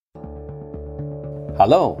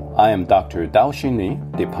Hello, I am Dr. Daoxin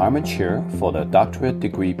Li, Department Chair for the Doctorate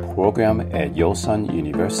Degree Program at Yosan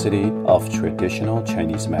University of Traditional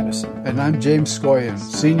Chinese Medicine. And I'm James Scoyen,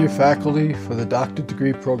 Senior Faculty for the Doctorate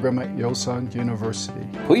Degree Program at Yosan University.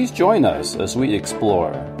 Please join us as we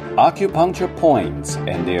explore acupuncture points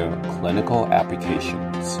and their clinical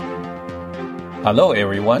applications. Hello,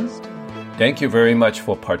 everyone. Thank you very much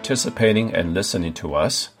for participating and listening to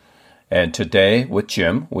us. And today with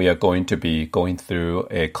Jim, we are going to be going through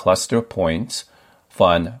a cluster of points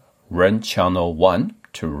from Ren Channel 1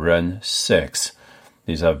 to Ren 6.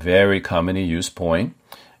 These are very commonly used points.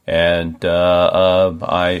 And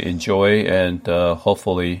I enjoy and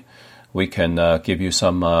hopefully we can give you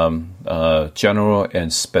some general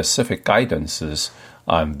and specific guidances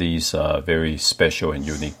on these very special and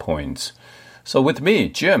unique points. So with me,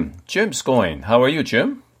 Jim. Jim's going. How are you,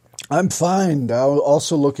 Jim? I'm fine. I'm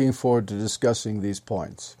also looking forward to discussing these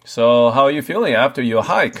points. So how are you feeling after your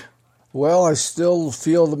hike? Well, I still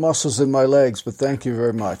feel the muscles in my legs, but thank you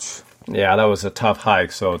very much. Yeah, that was a tough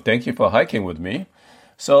hike, so thank you for hiking with me.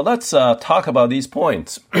 So let's talk about these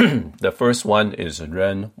points. The first one is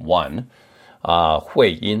Ren 1, Hui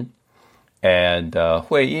Yin. And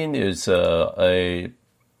Hui Yin is a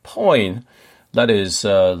point that is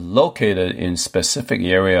located in specific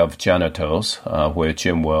area of genitals, where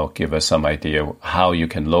Jim will give us some idea how you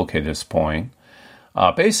can locate this point.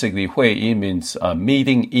 Basically, Hui Yin means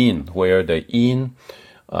meeting in, where the yin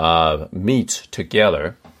meets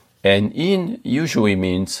together. And yin usually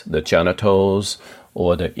means the genitals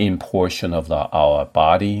or the in portion of our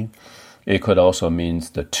body. It could also mean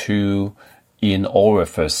the two yin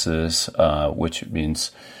orifices, which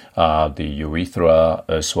means the urethra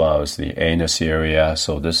as well as the anus area.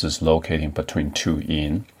 So this is locating between two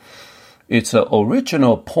yin. It's an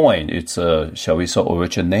original point. It's a, shall we say,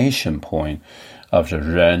 origination point of the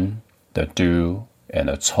Ren, the Du, and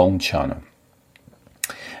the Cong channel.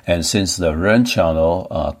 And since the Ren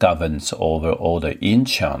channel governs over all the yin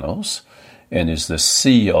channels and is the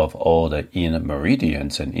sea of all the yin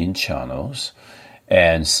meridians and yin channels,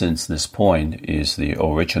 and since this point is the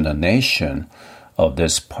origination of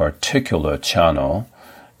this particular channel,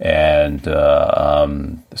 and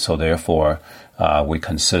so therefore we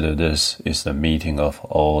consider this is the meeting of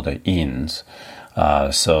all the yins.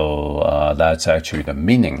 So that's actually the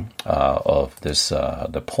meaning of this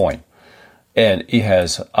the point, and it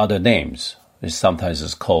has other names. Sometimes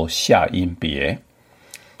it's called Xia Yin Bie,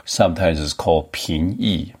 sometimes it's called Ping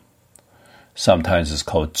Yi, sometimes it's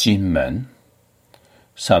called Jin Men,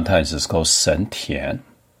 sometimes it's called Shen Tian.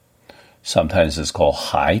 Sometimes it's called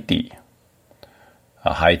Haidi.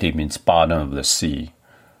 Haidi means bottom of the sea.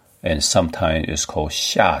 And sometimes it's called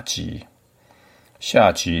Xiaji.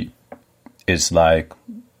 Xiaji is like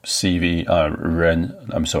Ren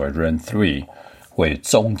 3, where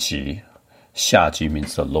Zhongji. Xiaji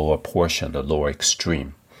means the lower portion, the lower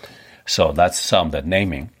extreme. So that's some of the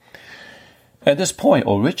naming. And this point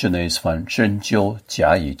originates from Zhenjiu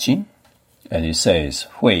Jiayi Jing. And it says,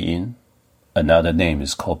 Hui Yin, another name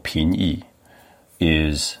is called Ping Yi,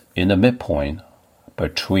 is in the midpoint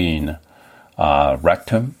between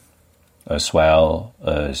rectum as well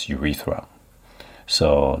as urethra.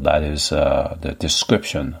 So that is the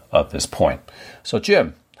description of this point. So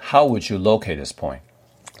Jim, how would you locate this point?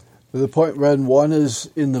 The point Ren 1 is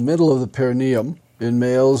in the middle of the perineum, in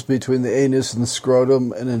males between the anus and the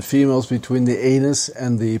scrotum, and in females between the anus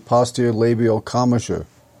and the posterior labial commissure.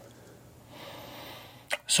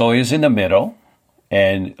 So it's in the middle,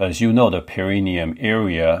 and as you know, the perineum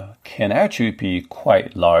area can actually be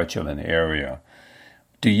quite large of an area.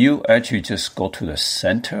 Do you actually just go to the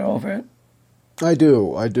center of it? I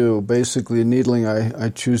do. Basically, in needling, I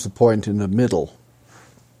choose the point in the middle.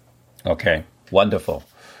 Okay, wonderful.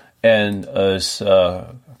 And as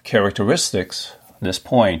characteristics, this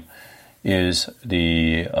point is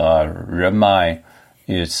the Renmai.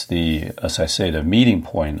 It's the, as I say, the meeting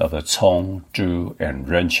point of the Cong, Zhu, and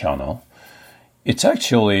Ren channel. It's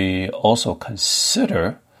actually also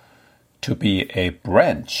considered to be a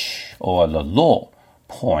branch or the low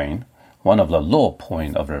point, one of the low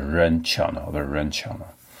point of the Ren channel,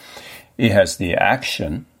 It has the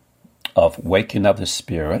action of waking up the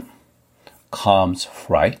spirit, calms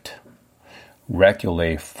fright,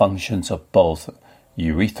 regulate functions of both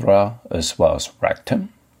urethra as well as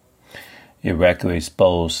rectum. It regulates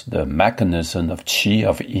both the mechanism of qi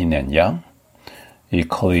of yin and yang. It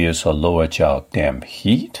clears the lower jiao damp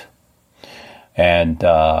heat. And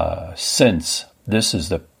since this is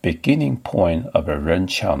the beginning point of a Ren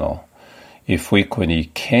channel, it frequently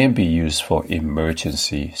can be used for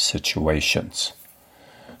emergency situations.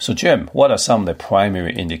 So, Jim, what are some of the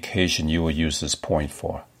primary indications you will use this point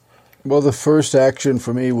for? Well, the first action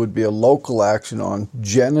for me would be a local action on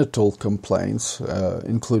genital complaints,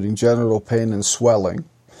 including genital pain and swelling.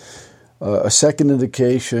 A second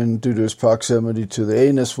indication, due to its proximity to the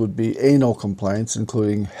anus, would be anal complaints,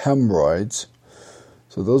 including hemorrhoids.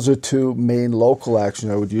 So those are two main local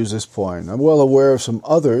actions I would use this point. I'm well aware of some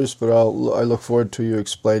others, but I look forward to you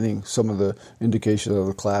explaining some of the indications of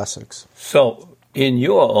the classics. So, in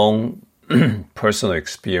your own personal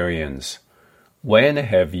experience, when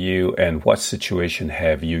have you and what situation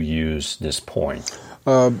have you used this point?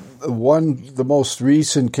 The most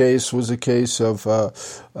recent case was a case of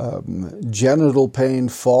genital pain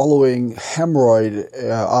following hemorrhoid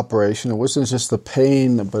operation. It wasn't just the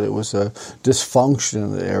pain, but it was a dysfunction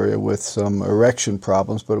in the area with some erection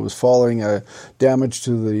problems, but it was following a damage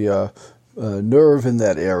to the nerve in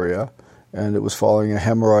that area, and it was following a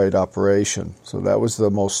hemorrhoid operation. So that was the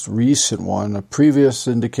most recent one. A previous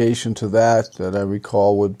indication to that I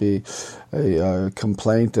recall would be a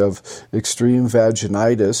complaint of extreme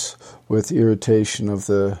vaginitis with irritation of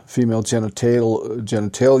the female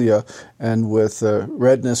genitalia and with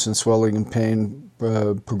redness and swelling and pain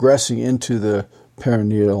progressing into the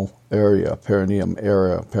peritoneal area,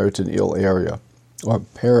 or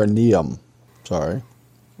perineum, sorry.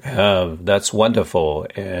 That's wonderful.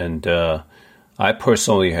 And I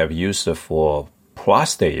personally have used it for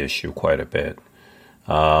prostate issue quite a bit.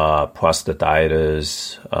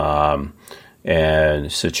 Prostatitis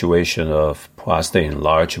and situation of prostate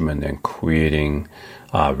enlargement and creating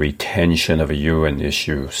retention of urine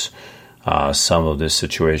issues. Some of this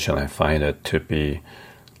situation I find it to be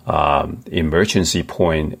emergency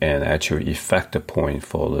point and actually effective point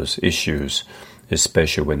for those issues,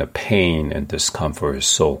 especially when the pain and discomfort is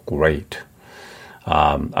so great.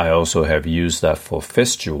 I also have used that for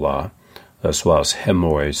fistula as well as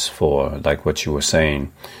hemorrhoids for, like what you were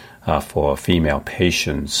saying, for female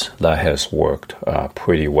patients. That has worked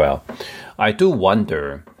pretty well. I do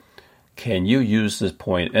wonder, can you use this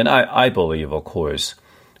point? And I believe, of course,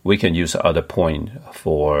 we can use other point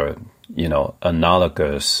for,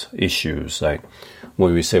 analogous issues. Like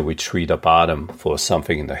when we say we treat the bottom for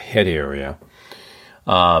something in the head area.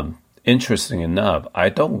 Interesting enough, I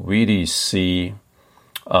don't really see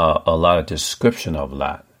a lot of description of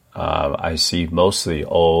that. I see mostly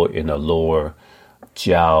all in the lower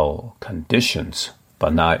jiao conditions,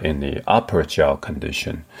 but not in the upper jiao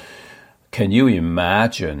condition. Can you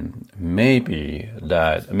imagine maybe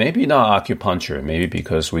not acupuncture, maybe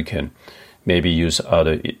because we can maybe use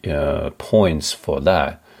other points for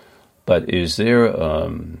that, but is there,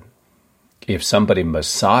 if somebody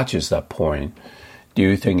massages that point, do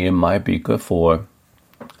you think it might be good for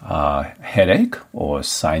headache or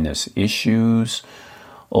sinus issues?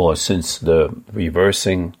 Or since the reverse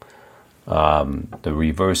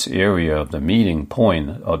area of the meeting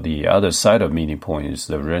point, or the other side of meeting point is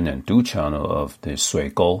the Ren and Du channel of the Sui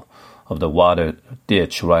Gou, of the water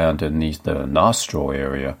ditch right underneath the nostril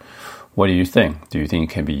area. What do you think? Do you think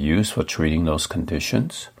it can be used for treating those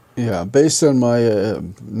conditions? Yeah, based on my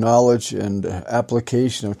knowledge and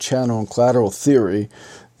application of channel and collateral theory,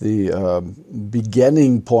 the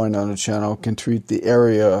beginning point on a channel can treat the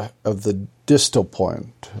area of the distal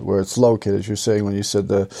point where it's located. As you're saying when you said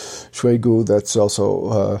the Shui Gu, that's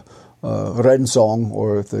also Ren Zong,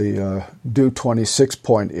 or the Du 26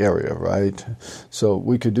 point area, right? So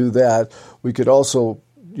we could do that. We could also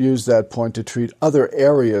use that point to treat other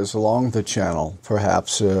areas along the channel,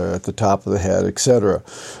 perhaps at the top of the head, etc.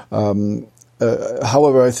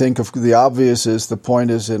 However, I think of the obvious is the point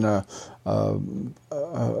is in a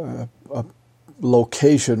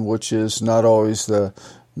location which is not always the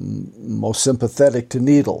most sympathetic to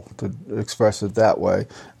needle, to express it that way,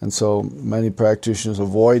 and so many practitioners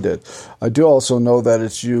avoid it. I do also know that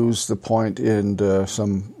it's used, the point, in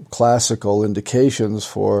some classical indications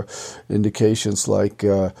for indications like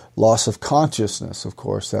loss of consciousness. Of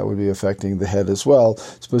course, that would be affecting the head as well,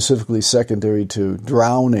 specifically secondary to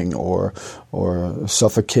drowning or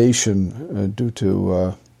suffocation due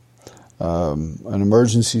to an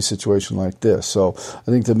emergency situation like this. So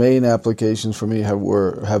I think the main applications for me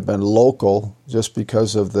have been local, just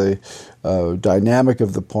because of the dynamic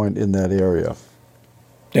of the point in that area.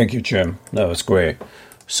 Thank you, Jim. That was great.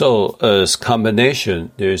 So as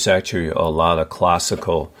combination, there's actually a lot of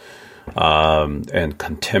classical and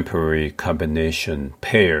contemporary combination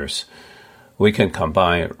pairs. We can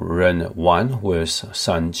combine Ren 1 with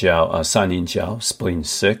San Yin Jiao, Spleen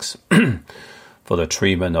 6, for the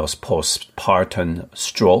treatment of postpartum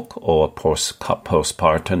stroke or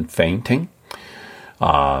postpartum fainting.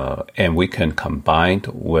 And we can combine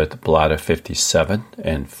with bladder 57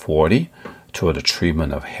 and 40 to the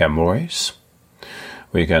treatment of hemorrhoids.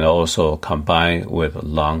 We can also combine with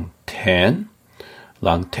lung 10.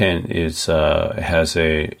 Lung 10 has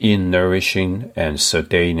a yin nourishing and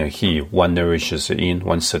sedating heat. One nourishes the yin,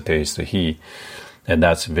 one sedates the heat. And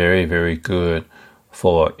that's very, very good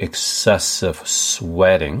for excessive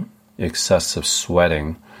sweating of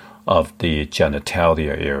the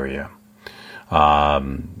genitalia area.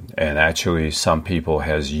 And actually, some people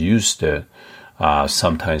has used it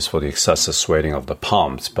sometimes for the excessive sweating of the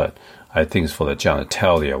palms, but I think for the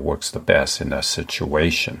genitalia works the best in that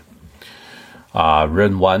situation.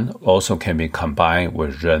 Ren 1 also can be combined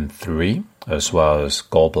with Ren 3 as well as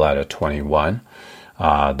gallbladder 21.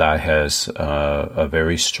 That has a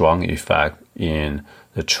very strong effect in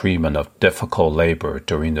the treatment of difficult labor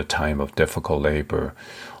during the time of difficult labor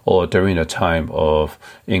or during the time of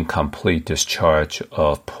incomplete discharge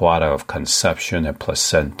of product of conception and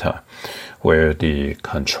placenta, where the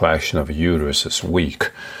contraction of uterus is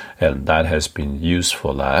weak, and that has been used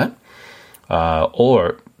for that.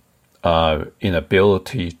 Or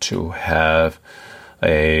inability to have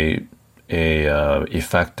a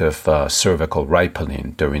effective cervical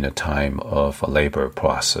ripening during the time of a labor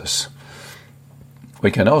process. We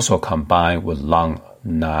can also combine with lung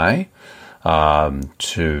 9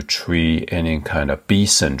 to treat any kind of B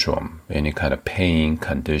syndrome, any kind of pain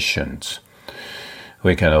conditions.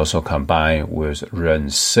 We can also combine with Ren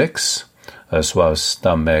 6 as well as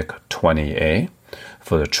stomach 20A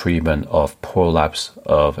for the treatment of prolapse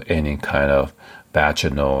of any kind of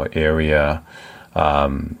vaginal area.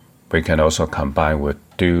 We can also combine with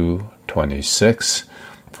Du 26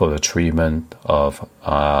 for the treatment of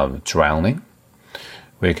drowning.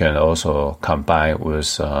 We can also combine with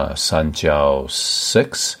Sanjiao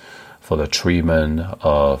 6 for the treatment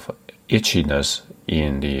of itchiness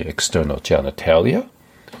in the external genitalia.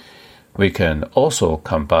 We can also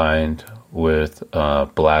combine with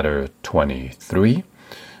bladder 23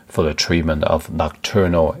 for the treatment of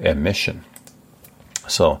nocturnal emission.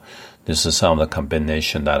 So this is some of the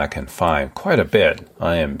combination that I can find quite a bit.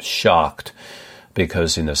 I am shocked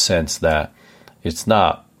because in the sense that it's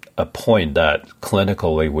not a point that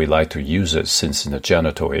clinically we like to use it, since in the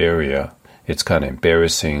genital area it's kind of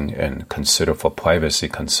embarrassing and considered for privacy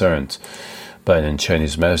concerns. But in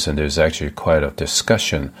Chinese medicine, there's actually quite a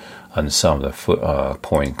discussion on some of the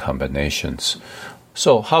point combinations.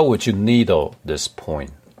 So how would you needle this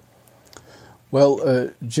point?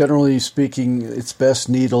 Well, generally speaking, it's best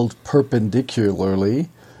needled perpendicularly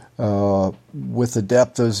with a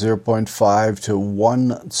depth of 0.5 to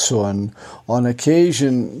 1 cun. On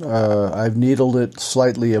occasion, I've needled it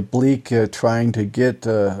slightly oblique, trying to get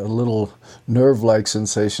a little nerve-like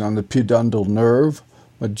sensation on the pudendal nerve,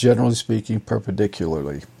 but generally speaking,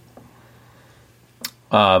 perpendicularly.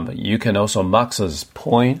 You can also max this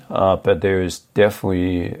point, but there is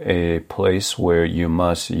definitely a place where you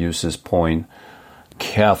must use this point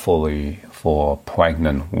carefully for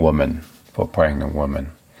pregnant women.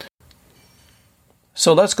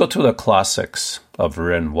 So let's go to the classics of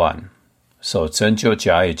Ren 1. So Zhenjiu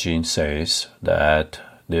Jiayi Jing says that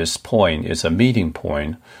this point is a meeting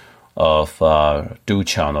point of Du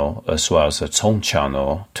channel as well as the Cong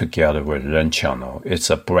channel together with Ren channel. It's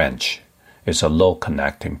a branch. It's a low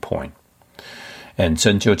connecting point. And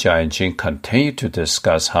Zhenjiu Jiayi Jing continued to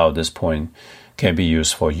discuss how this point can be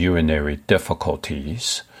used for urinary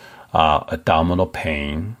difficulties, abdominal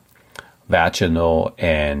pain, vaginal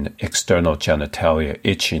and external genitalia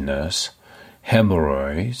itchiness,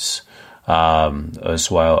 hemorrhoids, as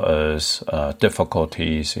well as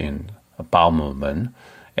difficulties in bowel movement,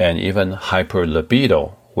 and even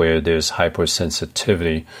hyperlibido, where there's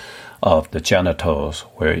hypersensitivity of the genitals,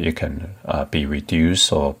 where it can be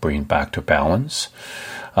reduced or bring back to balance.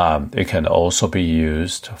 It can also be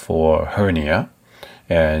used for hernia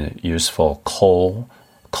and used for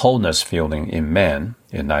coldness feeling in men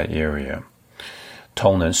in that area.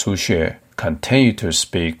 Tongren Suxue continued to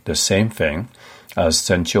speak the same thing as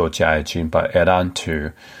Zhenjiu Jiayi Jing, but add on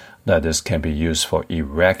to that this can be used for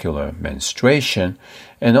irregular menstruation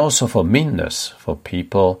and also for meanness, for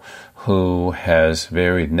people who has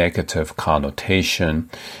very negative connotation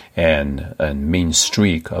and mean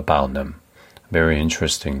streak about them. Very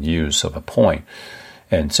interesting use of a point.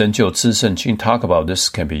 And Zhenjiu Zisheng Jing talk about this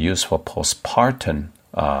can be used for postpartum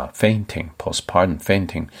fainting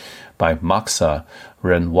by Maxa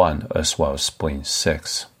Ren 1 as well as Spleen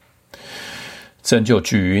 6. Zhenjiu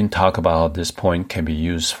Juyun talk about how this point can be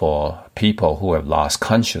used for people who have lost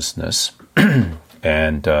consciousness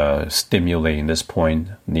and stimulating this point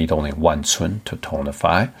need only 1 cun to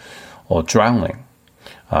tonify, or drowning.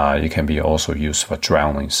 It can be also used for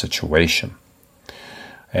drowning situation.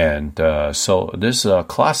 And so this is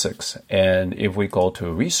classics. And if we go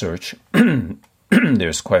to research,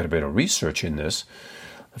 there's quite a bit of research in this.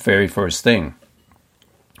 The very first thing,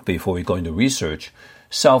 before we go into research,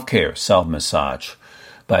 self-care, self-massage.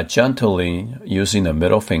 By gently using the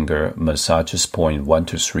middle finger, massages point 1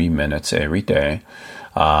 to 3 minutes every day.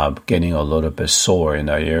 Getting a little bit sore in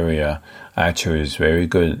that area actually is very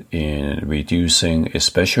good in reducing,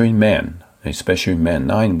 especially in men,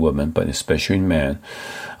 not in women, but especially in men.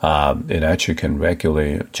 It actually can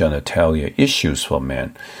regulate genitalia issues for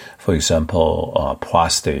men. For example,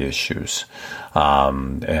 prostate issues,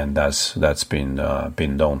 and that's been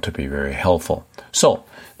known to be very helpful. So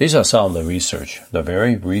these are some of the research. The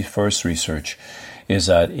very first research is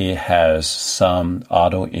that it has some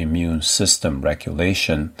autoimmune system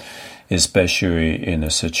regulation, especially in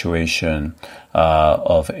a situation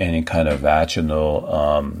of any kind of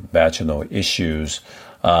vaginal issues,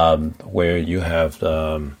 where you have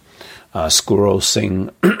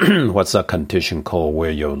sclerosing. What's that condition called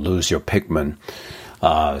where you lose your pigment?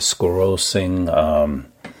 Sclerosing.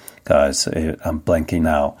 Guys, I'm blanking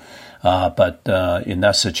now. But in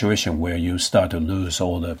that situation where you start to lose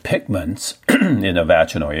all the pigments in the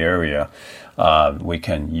vaginal area, we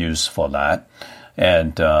can use for that.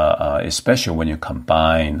 And especially when you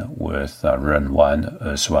combine with REN1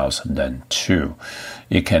 as well as REN2,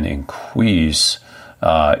 it can increase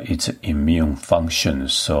its immune function,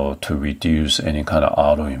 so to reduce any kind of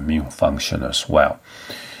autoimmune function as well.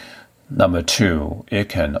 Number 2, it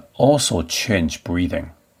can also change breathing.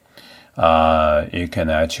 It can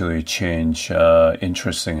actually change,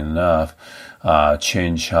 interesting enough,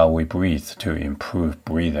 change how we breathe to improve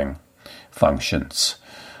breathing functions,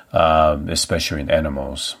 especially in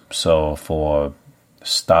animals. So for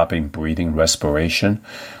stopping breathing respiration,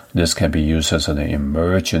 this can be used as an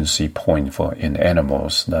emergency point in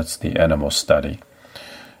animals. That's the animal study.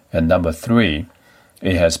 And number 3,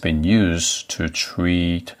 it has been used to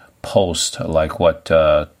treat like what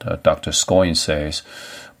Dr. Scoyne says,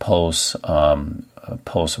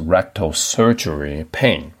 post-rectal surgery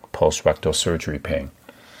pain.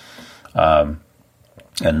 And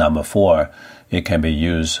number 4, it can be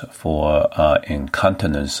used for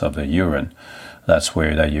incontinence of the urine. That's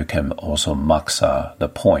where that you can also maxa the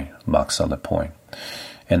point.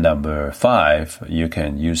 And number 5, you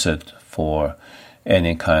can use it for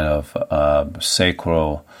any kind of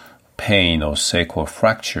sacral pain or sacral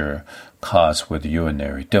fracture caused with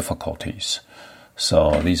urinary difficulties.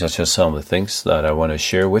 So these are just some of the things that I want to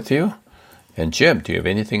share with you. And Jim, do you have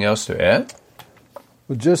anything else to add?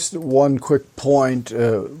 Well, just one quick point.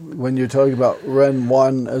 When you're talking about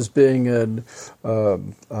REN1 as being a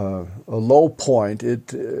low point,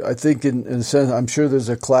 I think in a sense, I'm sure there's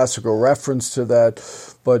a classical reference to that,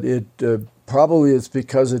 but it probably it's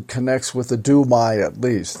because it connects with the Du-Mai at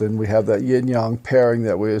least. And we have that yin-yang pairing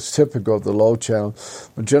that is typical of the low channel.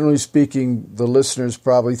 But generally speaking, the listener's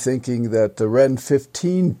probably thinking that the REN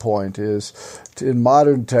 15 point is, in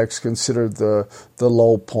modern texts, considered the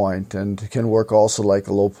low point and can work also like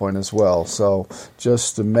a low point as well. So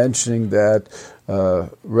just mentioning that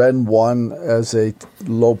REN 1 as a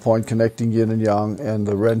low point connecting yin and yang, and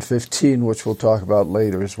the REN 15, which we'll talk about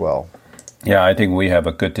later as well. Yeah, I think we have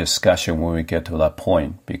a good discussion when we get to that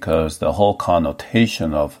point, because the whole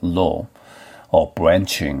connotation of low or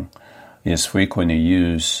branching is frequently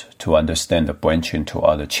used to understand the branching to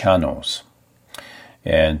other channels.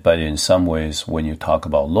 But in some ways, when you talk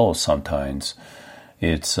about low, sometimes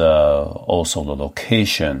it's also the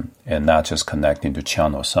location and not just connecting to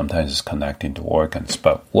channels. Sometimes it's connecting to organs.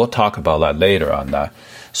 But we'll talk about that later on that.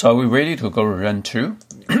 So are we ready to go to REN 2?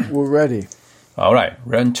 We're ready. All right,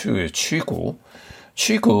 REN 2 is Qigу.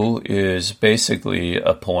 Qigу is basically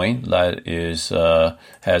a point that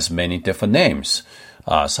has many different names.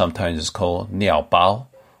 Sometimes it's called 尿包,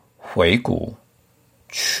 回骨,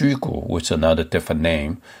 Qigу, which is another different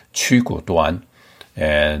name, 曲骨端,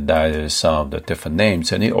 and that is some of the different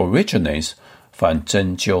names. And it originates from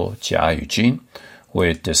针灸甲乙经,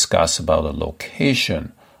 where it discusses about the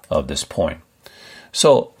location of this point.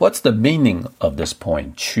 So what's the meaning of this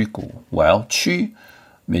point, 曲骨? Well, 曲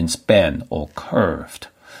means bend or curved.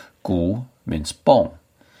 骨 means bone.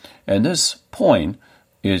 And this point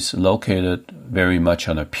is located very much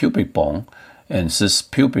on the pubic bone. And this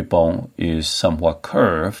pubic bone is somewhat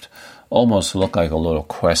curved, almost look like a little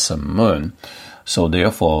crescent moon. So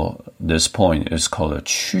therefore, this point is called a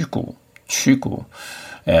曲骨. 曲骨.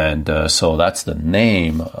 And so that's the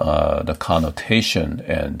name, the connotation,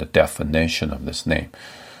 and the definition of this name.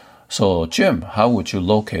 So, Jim, how would you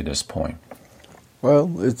locate this point?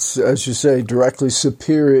 Well, it's, as you say, directly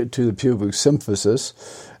superior to the pubic symphysis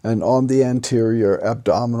and on the anterior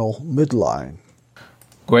abdominal midline.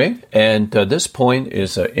 Great. And this point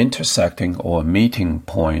is an intersecting or meeting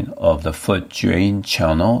point of the foot drain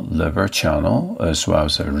channel, liver channel, as well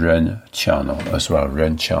as a Ren channel,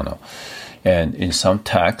 And in some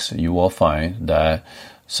texts, you will find that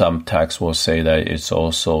some texts will say that it's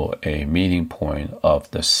also a meeting point of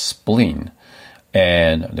the spleen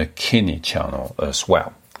and the kidney channel as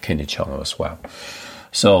well.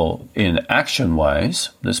 So in action-wise,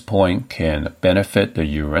 this point can benefit the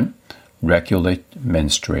urine, regulate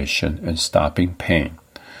menstruation, and stopping pain.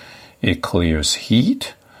 It clears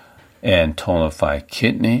heat and tonifies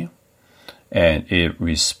kidney, and it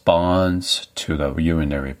responds to the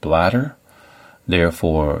urinary bladder.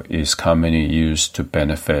 Therefore, is commonly used to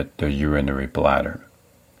benefit the urinary bladder.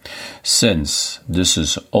 Since this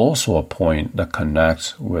is also a point that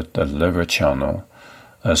connects with the liver channel,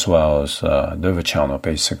 as well as liver channel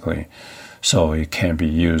basically, so it can be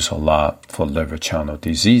used a lot for liver channel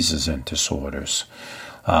diseases and disorders.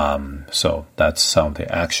 So that's some of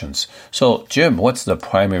the actions. So, Jim, what's the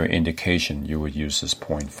primary indication you would use this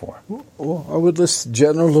point for? Well, I would list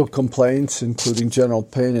general complaints, including general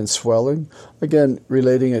pain and swelling. Again,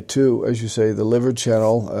 relating it to, as you say, the liver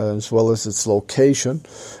channel, as well as its location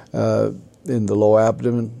in the low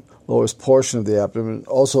abdomen, lowest portion of the abdomen.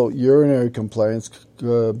 Also, urinary complaints,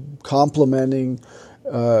 complementing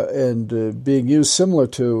and being used similar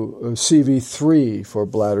to CV3 for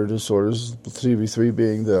bladder disorders, CV3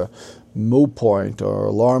 being the moo point or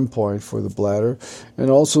alarm point for the bladder, and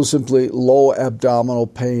also simply low abdominal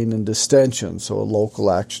pain and distension, so a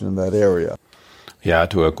local action in that area. Yeah,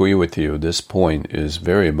 to agree with you, this point is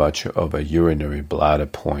very much of a urinary bladder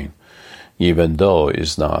point. Even though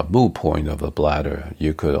it's not a moo point of the bladder,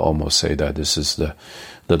 you could almost say that this is the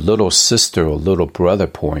little sister or little brother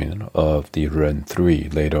point of the Ren 3.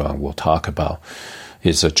 Later on, we'll talk about.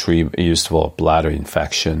 It's a treatment used for bladder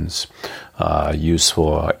infections, used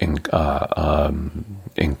for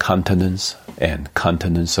incontinence and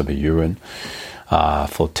continence of the urine,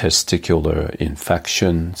 for testicular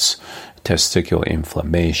infections, testicular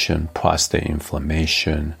inflammation, prostate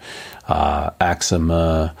inflammation,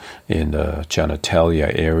 eczema in the genitalia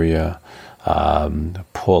area,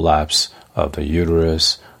 prolapse of the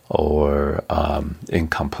uterus, or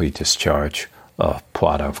incomplete discharge of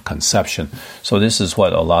product of conception. So this is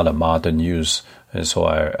what a lot of modern use, and so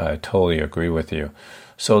I totally agree with you.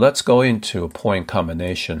 So let's go into point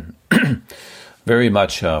combination. Very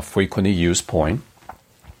much frequently used point,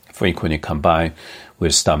 frequently combined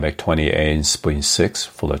with stomach 28 and spleen 6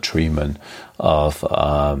 for the treatment of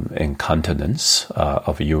incontinence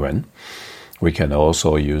of urine. We can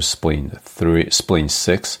also use spleen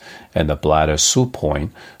 6 and the bladder soup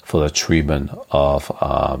point for the treatment of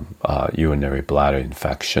urinary bladder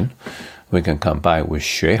infection. We can combine with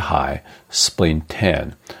血海, spleen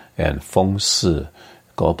 10, and 风四,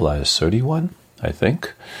 gallbladder 31, I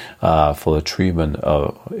think, for the treatment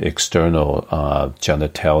of external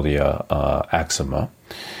genitalia eczema.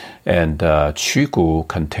 And Qigong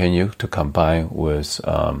continue to combine with,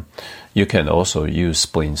 you can also use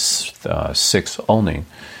spleen 6 only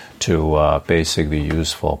to basically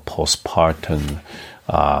use for postpartum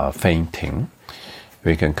fainting.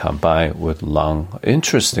 We can combine with lung.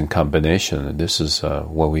 Interesting combination. This is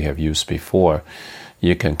what we have used before.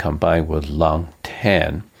 You can combine with lung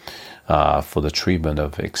 10 for the treatment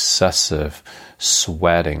of excessive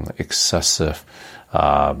sweating, excessive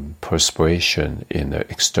perspiration in the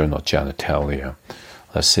external genitalia.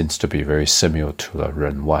 That seems to be very similar to the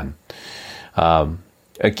Ren 1.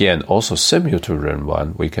 Again, also similar to Ren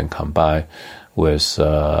 1, we can combine with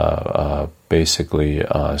basically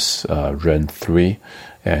Ren 3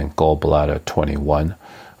 and gallbladder 21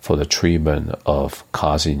 for the treatment of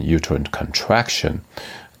causing uterine contraction,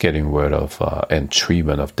 getting rid of and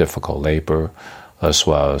treatment of difficult labor, as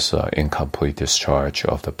well as incomplete discharge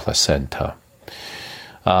of the placenta.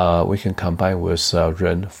 We can combine with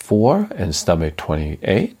Ren 4 and stomach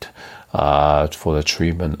 28 for the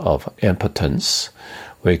treatment of impotence.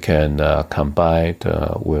 We can combine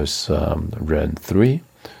with Ren 3,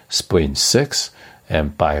 spleen 6,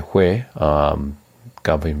 and Bai Hui,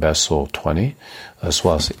 governing vessel 20, as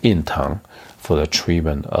well as Intang for the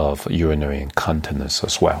treatment of urinary incontinence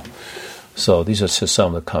as well. So these are just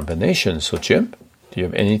some of the combinations. So Jim, do you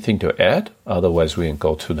have anything to add? Otherwise, we can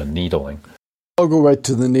go to the needling. I'll go right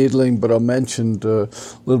to the needling, but I'll mention a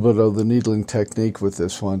little bit of the needling technique with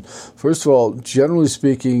this one. First of all, generally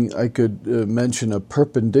speaking, I could mention a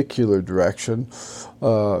perpendicular direction,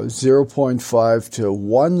 0.5 to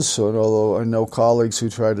 1 sun, although I know colleagues who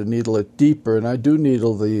try to needle it deeper, and I do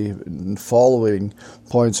needle the following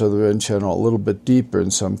points of the Ren channel a little bit deeper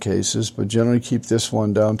in some cases, but generally keep this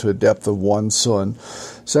one down to a depth of 1 sun.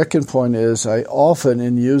 Second point is I often,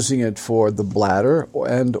 in using it for the bladder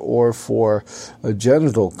and or for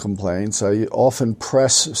genital complaints, I often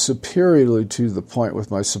press superiorly to the point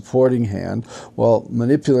with my supporting hand while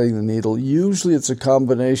manipulating the needle. Usually it's a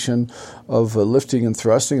combination of lifting and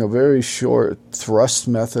thrusting, a very short thrust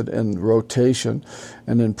method and rotation,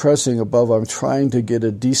 and in pressing above, I'm trying to get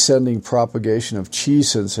a descending propagation of chi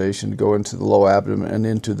sensation to go into the low abdomen and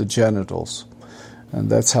into the genitals. And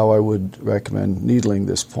that's how I would recommend needling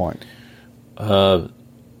this point. There are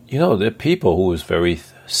people who is very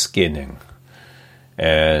skinning.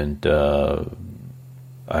 And, would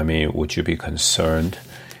you be concerned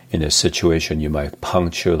in a situation you might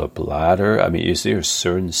puncture the bladder? Is there a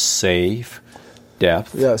certain safe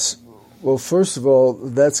depth? Yes. Well, first of all,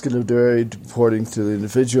 that's going to vary according to the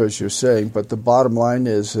individual, as you're saying, but the bottom line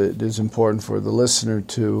is it is important for the listener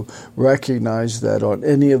to recognize that on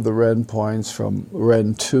any of the Ren points from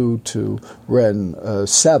Ren 2 to Ren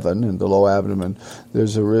 7 in the low abdomen,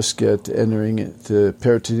 there's a risk at entering the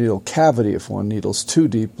peritoneal cavity if one needles too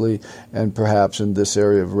deeply, and perhaps in this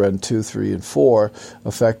area of Ren 2, 3, and 4,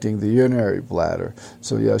 affecting the urinary bladder.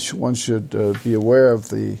 So yes, one should be aware of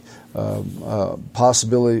the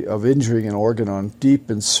possibility of injuring an organ on deep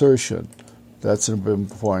insertion. That's an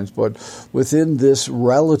important point. But within this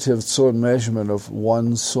relative sun measurement of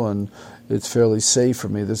 1 sun, it's fairly safe for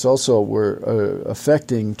me. There's also, we're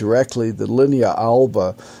affecting directly the linea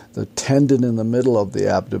alba, the tendon in the middle of the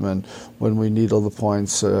abdomen when we needle the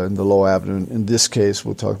points in the low abdomen. In this case,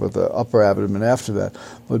 we'll talk about the upper abdomen after that.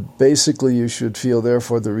 But basically, you should feel,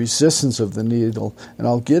 therefore, the resistance of the needle. And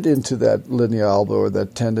I'll get into that linea alba or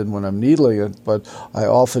that tendon when I'm needling it, but I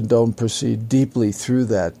often don't proceed deeply through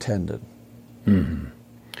that tendon. Mm-hmm.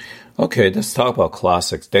 Okay, let's talk about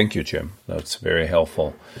classics. Thank you, Jim. That's very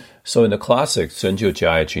helpful. So in the classics, Zhenjiu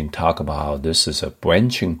Jiaijing talk about how this is a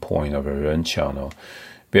branching point of a Ren channel,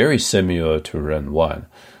 very similar to Ren 1,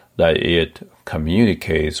 that it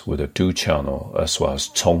communicates with the Du channel as well as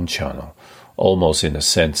Cong channel, almost in the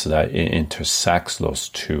sense that it intersects those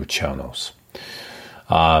two channels.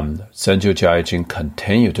 Zhenjiu Jiaijing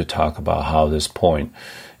continue to talk about how this point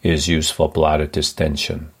is used for bladder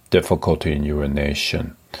distension, difficulty in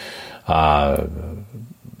urination,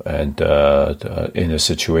 and in a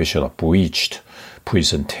situation of breached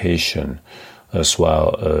presentation, as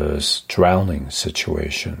well as drowning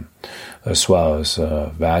situation, as well as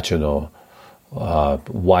vaginal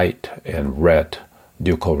white and red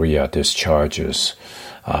leukorrhea discharges,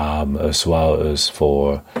 as well as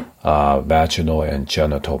for vaginal and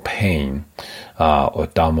genital pain,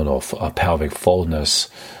 abdominal pelvic fullness,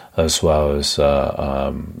 as well as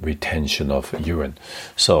retention of urine.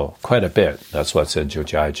 So quite a bit. That's what Zhenjiu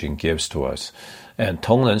Jiaijing gives to us. And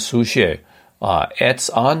Tongren Suxie adds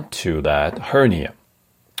on to that hernia,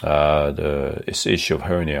 the issue of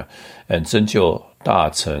hernia. And Zhenjiu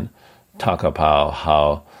Dacen talk about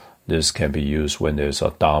how this can be used when there's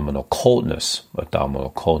abdominal coldness.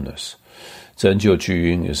 Zhenjiu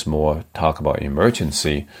Juying is more talk about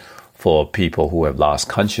emergency for people who have lost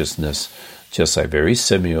consciousness, just like very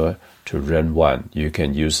similar to Ren 1. You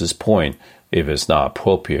can use this point if it's not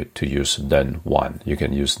appropriate to use Ren 1. You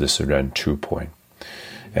can use this Ren 2 point.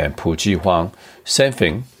 And Pu Ji Huang, same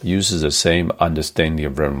thing, uses the same understanding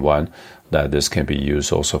of Ren 1, that this can be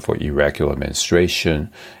used also for irregular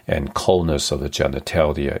menstruation and coldness of the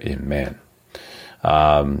genitalia in men.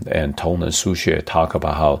 And Tongren Suxie talk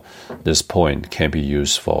about how this point can be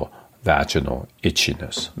used for vaginal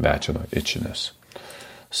itchiness.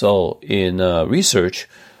 So in research,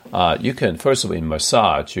 you can, first of all, in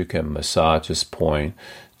massage, you can massage this point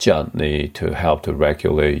gently to help to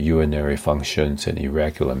regulate urinary functions and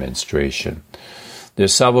irregular menstruation.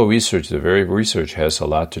 There's several research. The very research has a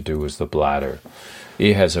lot to do with the bladder.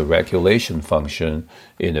 It has a regulation function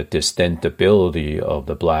in the distendability of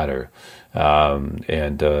the bladder.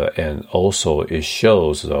 And also it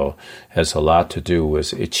shows, though, has a lot to do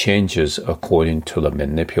with it changes according to the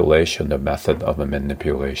manipulation, the method of the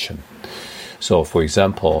manipulation. So, for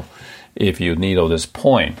example, if you needle this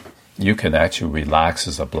point, you can actually relax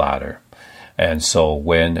the bladder. And so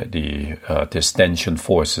when the distension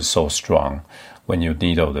force is so strong, when you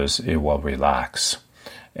needle this, it will relax.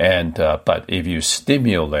 And but if you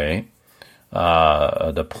stimulate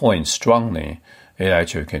the point strongly, it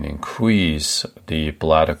actually can increase the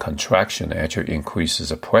bladder contraction. It actually increases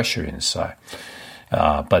the pressure inside.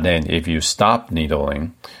 But then if you stop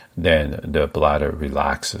needling, then the bladder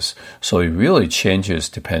relaxes. So it really changes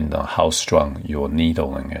depending on how strong your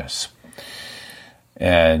needling is.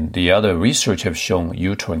 And the other research have shown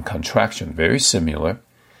uterine contraction, very similar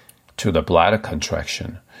to the bladder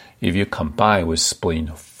contraction. If you combine with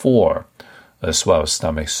spleen 4 as well as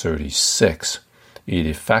stomach 36, it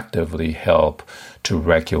effectively helps to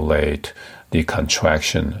regulate the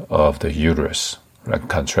contraction of the uterus,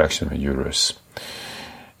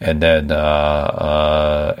 And then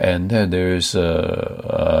there's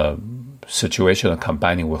a situation of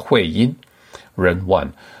combining with 会阴, Ren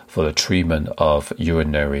 1, for the treatment of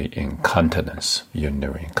urinary incontinence.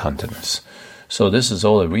 So this is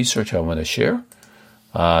all the research I want to share.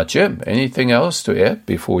 Jim, anything else to add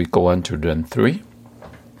before we go on to Ren 3?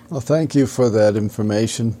 Well, thank you for that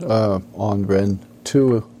information on Ren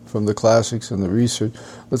 2 from the classics and the research.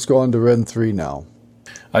 Let's go on to Ren 3 now.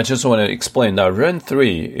 I just want to explain. Now, Ren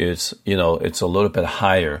 3 is, it's a little bit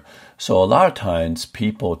higher. So a lot of times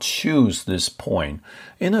people choose this point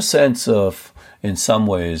in a sense of, in some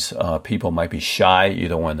ways, people might be shy. You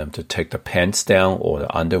don't want them to take the pants down or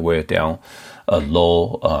the underwear down a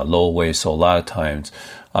low way. So a lot of times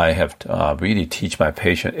I have to really teach my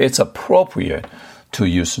patient it's appropriate to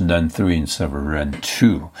use Ren 3 instead of Ren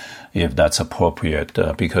 2, if that's appropriate,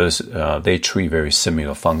 because they treat very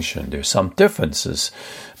similar function. There's some differences,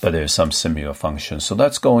 but there's some similar functions. So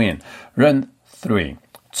let's go in. Ren 3,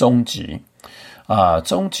 中极.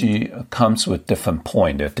 中极 comes with different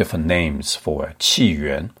point. There are different names for 气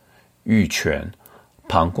元, 玉泉,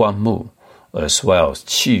 膀胱木, as well as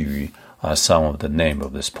气鱼 are some of the name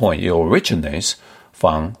of this point. It originates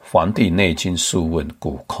from 黄帝内经素问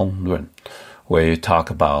古空论, where you talk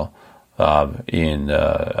about in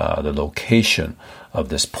the location of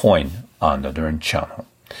this point on the nerve channel.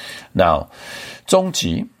 Now, 中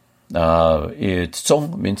极,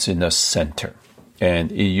 zong means in the center,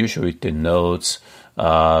 and it usually denotes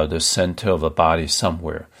the center of the body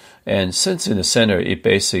somewhere. And since in the center, it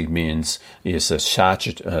basically means it's a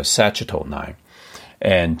sagittal line.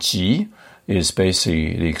 And ji is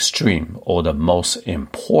basically the extreme or the most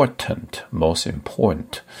important.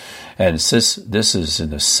 And since this is in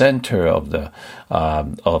the center of the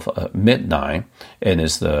midline,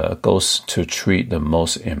 and goes to treat the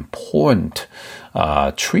most important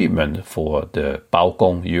treatment for the 包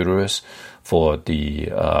宫 uterus, for the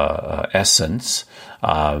essence.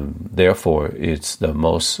 Therefore, it's the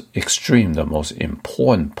most extreme, the most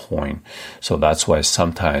important point. So that's why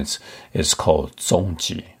sometimes it's called 中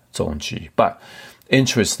极. But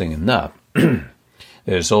interesting enough,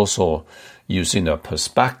 there's also using a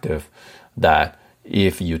perspective that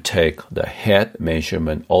if you take the head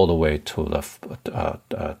measurement all the way to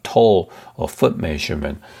the toe or foot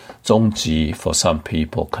measurement, 中极 for some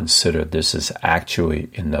people consider this is actually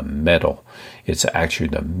in the middle. It's actually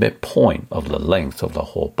the midpoint of the length of the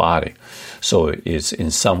whole body. So it's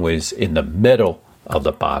in some ways in the middle of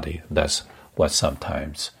the body. That's what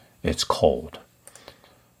sometimes it's called.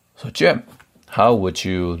 So Jim, how would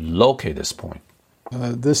you locate this point?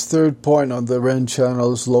 This third point on the Ren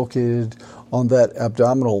channel is located on that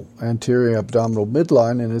anterior abdominal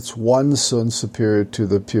midline, and it's 1 sun superior to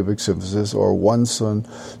the pubic symphysis, or 1 sun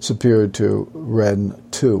superior to Ren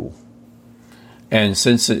 2. And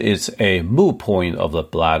since it's a mu point of the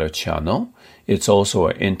bladder channel, it's also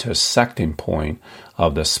an intersecting point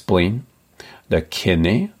of the spleen, the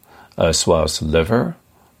kidney, as well as liver,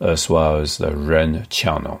 as well as the Ren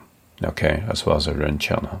channel. Okay, as well as the Ren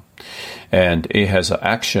channel. And it has an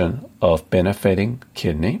action of benefiting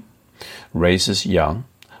kidney, raises yang,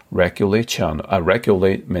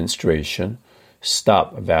 regulate menstruation,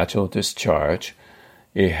 stop vaginal discharge.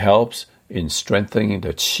 It helps in strengthening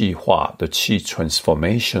the qi hua, the qi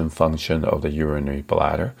transformation function of the urinary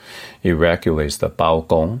bladder. It regulates the 包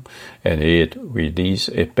宫, and it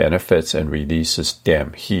benefits and releases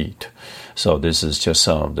damp heat. So this is just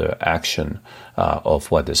some of the action of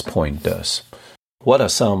what this point does. What are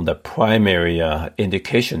some of the primary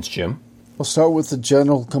indications, Jim? We'll start with the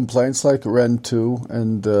general complaints like Ren 2,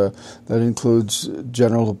 and that includes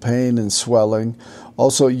genital pain and swelling.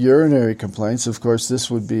 Also, urinary complaints. Of course, this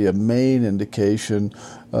would be a main indication.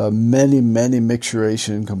 Many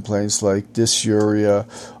micturition complaints like dysuria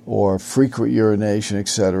or frequent urination,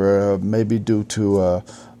 etc., maybe due to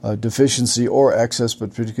a deficiency or excess,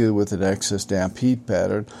 but particularly with an excess damp heat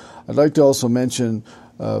pattern. I'd like to also mention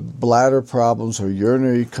bladder problems or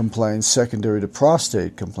urinary complaints secondary to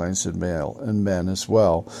prostate complaints in men as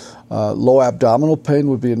well. Low abdominal pain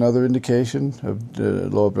would be another indication of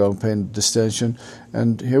low abdominal pain distension.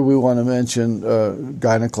 And here we want to mention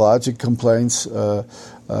gynecologic complaints,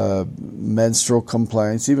 menstrual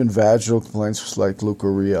complaints, even vaginal complaints like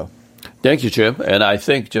leukorrhea. Thank you, Jim. And I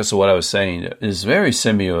think just what I was saying is very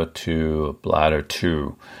similar to bladder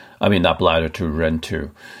 2. I mean, not bladder 2, REN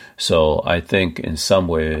 2. So I think in some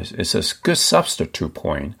ways it's a good substitute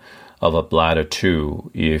point of a bladder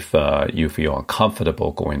 2 if you feel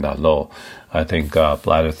uncomfortable going that low. I think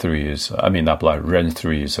REN 3 is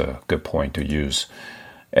a good point to use.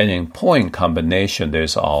 And in point combination,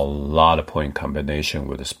 there's a lot of point combination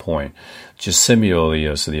with this point. Just similarly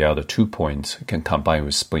as the other 2 points, you can combine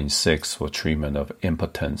with spleen 6 for treatment of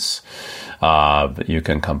impotence. You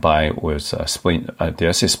can combine with did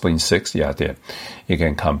I say spleen 6? Yeah, I did. You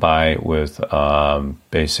can combine with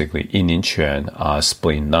basically Yin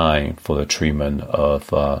spleen 9 for the treatment of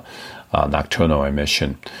nocturnal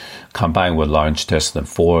emission. Combined with large intestine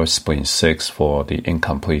 4, spleen 6 for the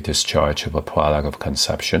incomplete discharge of a product of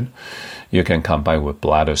conception. You can combine with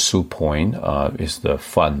bladder Su point, is the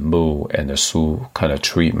Fan Mu and the Su kind of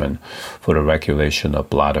treatment for the regulation of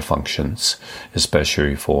bladder functions,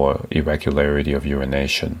 especially for irregularity of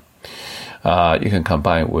urination. You can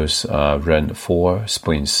combine with REN 4,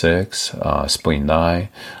 spleen 6, spleen 9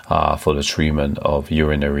 for the treatment of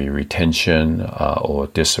urinary retention or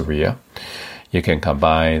dysuria. You can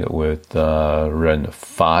combine with REN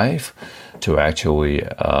 5 to actually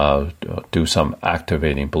do some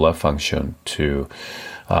activating blood function to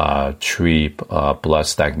treat blood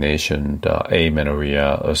stagnation,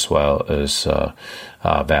 amenorrhea, as well as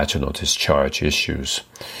vaginal discharge issues.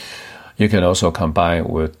 You can also combine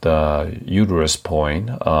with uterus point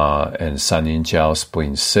and San Yin Jiao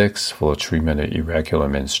spleen 6 for treatment of irregular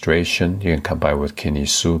menstruation. You can combine with kidney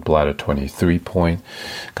Su bladder 23 point,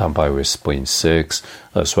 combine with spleen 6,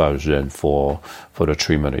 as well as REN 4 for the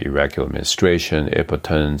treatment of irregular menstruation,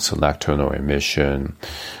 impotence, nocturnal emission,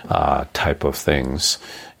 type of things.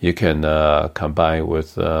 You can combine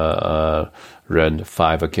with REN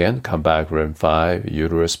 5 again, come back REN 5,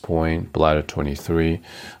 uterus point, bladder 23,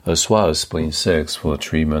 as well as spleen 6 for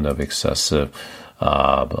treatment of excessive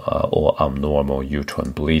or abnormal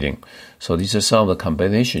uterine bleeding. So these are some of the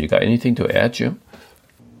combinations. You got anything to add, Jim?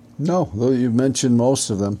 No, though you mentioned most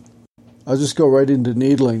of them. I'll just go right into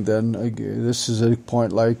needling then. This is a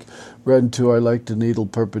point like REN 2. I like to needle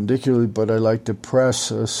perpendicularly, but I like to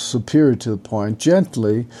press superior to the point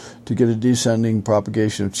gently to get a descending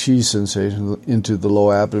propagation of chi sensation into the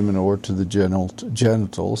low abdomen or to the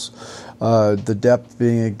genitals. The depth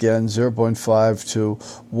being again 0.5 to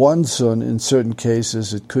 1 sun. In certain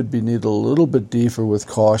cases, it could be needled a little bit deeper with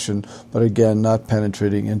caution, but again, not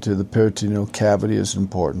penetrating into the peritoneal cavity is an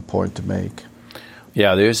important point to make.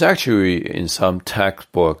 Yeah, there's actually, in some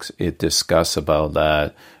textbooks, it discusses about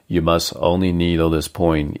that you must only needle this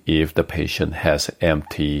point if the patient has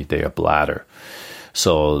emptied their bladder.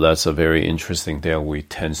 So that's a very interesting thing that we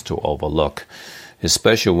tend to overlook.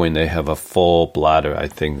 Especially when they have a full bladder, I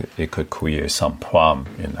think it could create some problem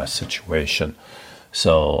in that situation.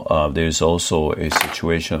 So there's also a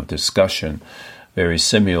situation of discussion very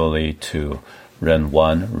similarly to REN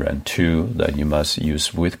 1, REN 2 that you must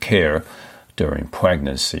use with care during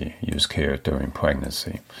pregnancy. Use care during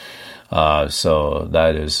pregnancy. So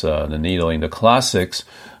that is the needling. The classics,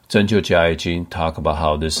 针灸加易经 talk about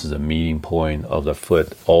how this is a meeting point of the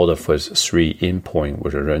foot, all the foot's 3 in point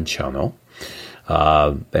with a ren channel.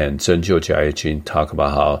 And 针灸加易经 talk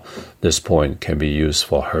about how this point can be used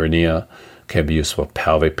for hernia, can be used for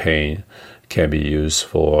pelvic pain, can be used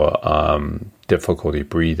for difficulty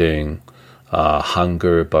breathing,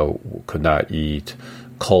 hunger but could not eat,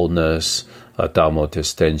 coldness, abdominal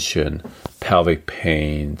distension, pelvic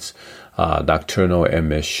pains, nocturnal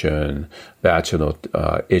emission, vaginal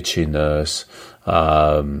itchiness,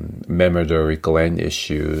 mammary gland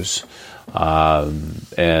issues,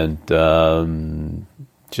 and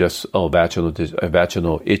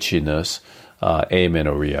vaginal itchiness,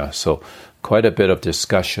 amenorrhea. So quite a bit of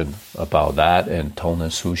discussion about that, and Tong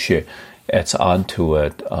and Su-Xie adds onto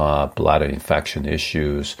it bladder infection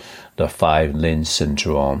issues, the 5 Lin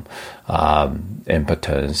syndrome,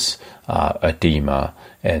 impotence, edema,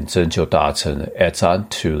 and 针灸大成 adds on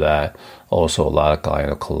to that also a lot of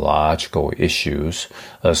gynecological issues,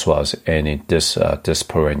 as well as any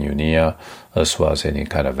dyspareunia, as well as any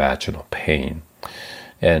kind of vaginal pain.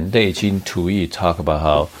 And 内经图义 talk about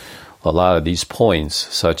how a lot of these points,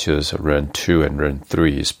 such as REN 2 and REN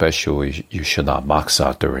 3, especially, you should not max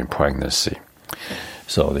out during pregnancy.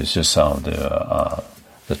 So this is some of the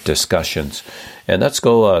discussions. And let's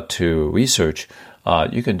go to research.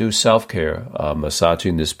 You can do self-care.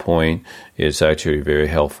 Massaging this point is actually very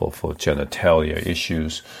helpful for genitalia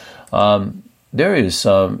issues. There is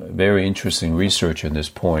some very interesting research in this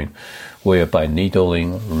point, where by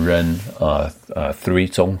needling Ren 3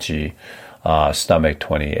 Zhongji, stomach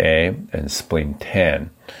 20A, and spleen 10,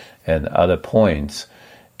 and other points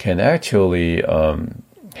can actually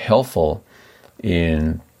helpful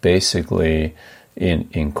in basically in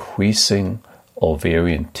increasing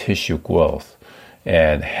ovarian tissue growth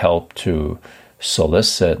and help to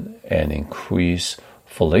solicit and increase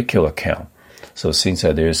follicular count. So since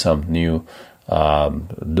that there's some new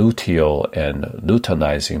luteal and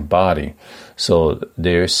luteinizing body, so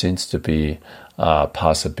there seems to be a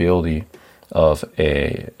possibility of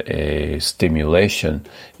a stimulation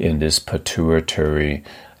in this pituitary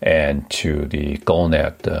and to the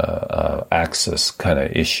gonad axis kind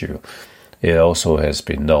of issue. It also has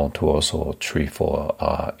been known to also treat for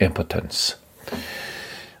impotence.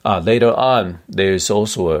 Later on, there's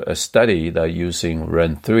also a study that using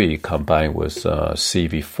REN3 combined with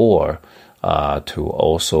CV4 to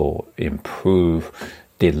also improve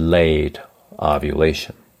delayed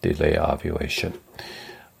ovulation.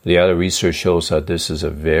 The other research shows that this is a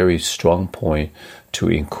very strong point to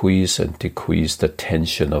increase and decrease the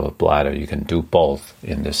tension of a bladder. You can do both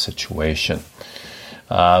in this situation.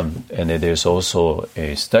 And there's also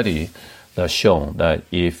a study that's shown that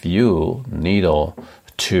if you needle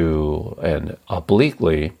to and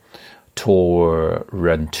obliquely toward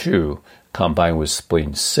REN2 combined with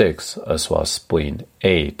spleen 6 as well as spleen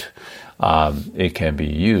 8, it can be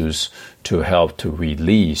used to help to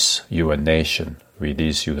release urination.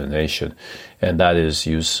 And that is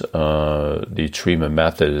the treatment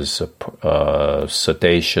method is a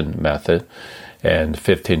sedation method and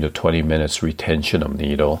 15 to 20 minutes retention of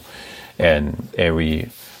needle, and every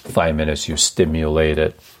 5 minutes you stimulate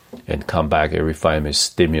it and come back every 5 minutes,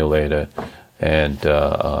 stimulate it, and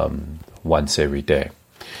once every day.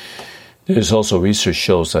 There's also research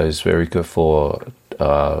shows that it's very good for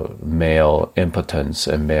male impotence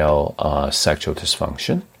and male sexual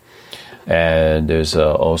dysfunction. And there's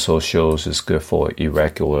also shows it's good for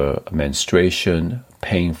irregular menstruation,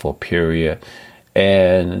 painful period,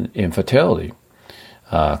 and infertility.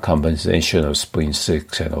 Compensation of spleen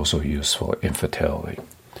 6 and also used for infertility.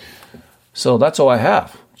 So that's all I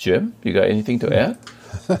have. Jim, you got anything to add?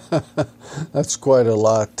 That's quite a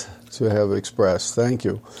lot to have expressed. Thank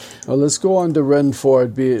you. Now let's go on to REN 4.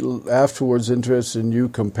 I'd be afterwards interested in you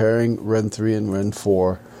comparing REN 3 and REN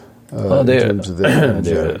 4 in terms of the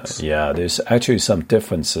energetics. Yeah, there's actually some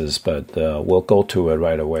differences, but we'll go to it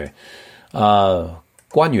right away.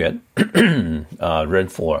 Guanyuan, REN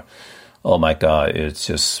 4. Oh my God, it's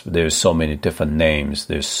just, there's so many different names.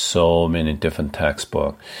 There's so many different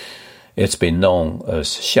textbooks. It's been known as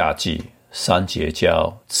夏季、三节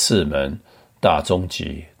交、次门、大中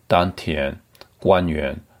极、丹田、关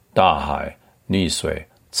元、大海、溺水、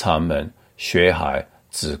长门、血海、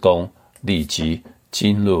子宫、痢疾、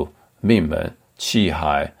经路、命门、气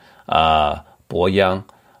海、伯央、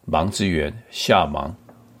芒之源、下芒。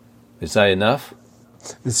Is that enough?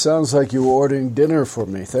 It sounds like you were ordering dinner for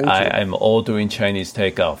me. Thank you. I'm ordering Chinese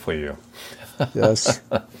takeout for you. Yes.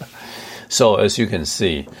 So as you can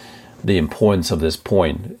see, the importance of this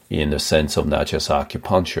point in the sense of not just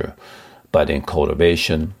acupuncture, but in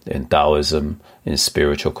cultivation, in Taoism, in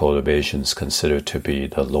spiritual cultivation is considered to be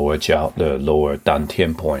the lower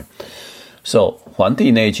Dantian point. So 黄帝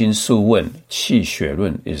内经素问气血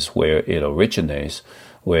论 is where it originates,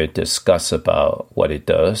 where it discusses about what it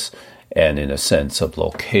does, and in a sense of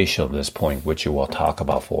location of this point, which you will talk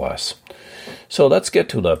about for us. So let's get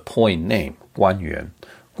to the point name, 关元.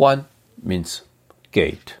 Guan means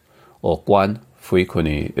gate, or guan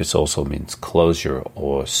frequently it also means closure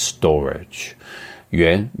or storage.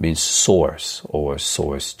 Yuan means source or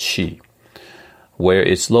source qi. Where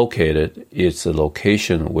it's located, it's the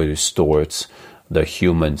location where it stores the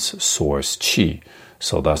human's source qi.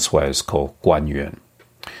 So that's why it's called Guanyuan.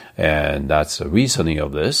 And that's the reasoning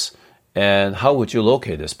of this. And how would you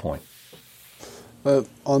locate this point?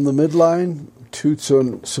 On the midline, 2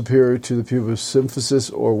 Tsun superior to the pubis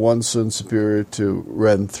symphysis or 1 Tsun superior to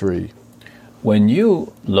REN 3. When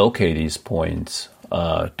you locate these points,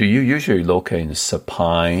 do you usually locate in a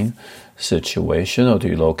supine situation, or do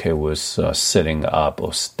you locate with sitting up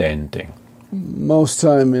or standing? Most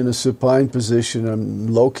time in a supine position,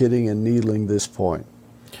 I'm locating and needling this point.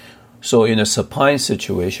 So in a supine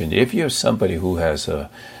situation, if you're somebody who has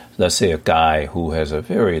let's say a guy who has a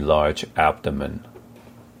very large abdomen,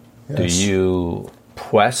 Yes. do you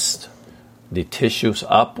press the tissues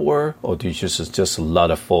upward, or do you just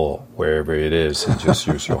let it fall wherever it is and just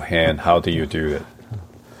use your hand? How do you do it?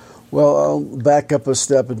 Well, I'll back up a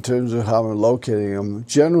step in terms of how I'm locating them.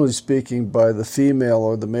 Generally speaking, by the female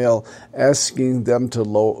or the male, asking them to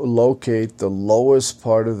locate the lowest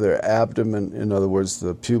part of their abdomen, in other words,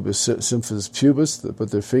 the pubis, symphysis pubis,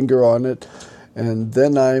 put their finger on it, and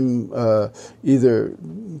then I'm either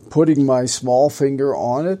putting my small finger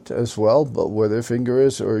on it as well, but where their finger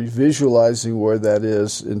is, or visualizing where that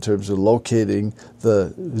is in terms of locating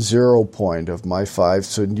the 0 point of my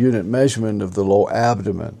 5-cent unit measurement of the low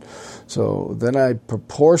abdomen. So then I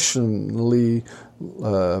proportionally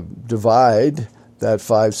divide that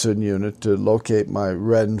 5-cent unit to locate my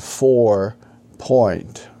Ren 4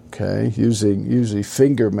 point. Okay, using usually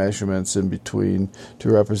finger measurements in between to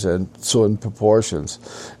represent certain proportions.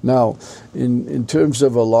 Now, in terms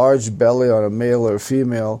of a large belly on a male or a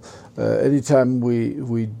female, anytime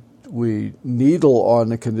we needle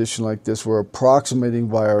on a condition like this, we're approximating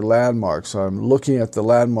by our landmark. So I'm looking at the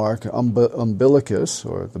landmark umbilicus,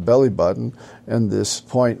 or the belly button, and this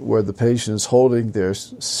point where the patient is holding their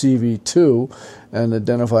CV2 and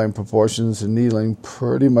identifying proportions and needling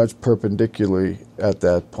pretty much perpendicularly at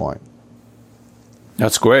that point.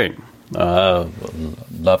 That's great.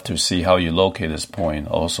 Love to see how you locate this point,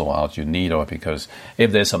 also how you needle, because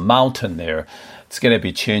if there's a mountain there, it's going to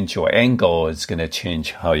be change your angle. It's going to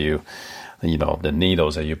change how the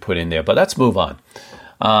needles that you put in there. But let's move on.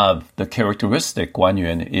 The characteristic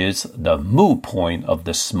Guanyuan is the mu point of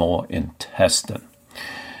the small intestine.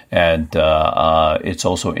 And it's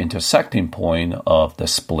also intersecting point of the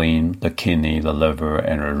spleen, the kidney, the liver,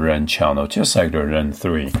 and the Ren channel, just like the Ren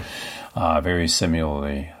 3, very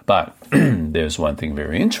similarly. But there's one thing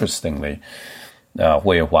very interestingly,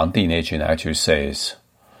 where Huang Di Neijun actually says,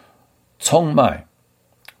 冲脉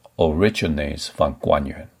originates from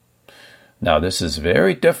Guanyuan. Now, this is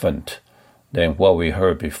very different than what we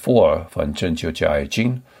heard before from 针灸加易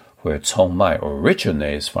经, where 冲脉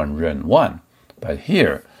originates from Ren 1. But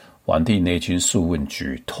here, Huang Di Neijun Su Wen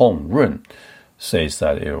Ju Tong Ren says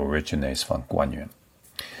that it originates from Guanyuan.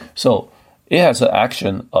 So, it has an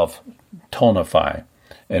action of tonify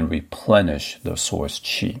and replenish the source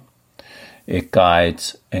qi. It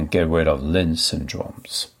guides and gets rid of Lin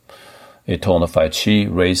syndromes. It tonifies qi,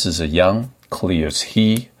 raises the yang, clears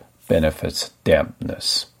he, benefits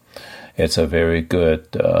dampness. It's a very good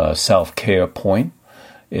self-care point.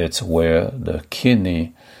 It's where the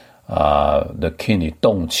kidney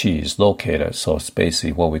dong qi is located. So it's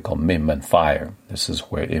basically what we call Minmen fire. This is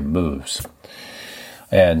where it moves.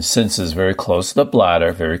 And since it's very close to the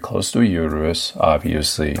bladder, very close to the uterus,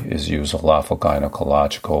 obviously is used a lot for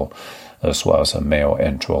gynecological as well as a male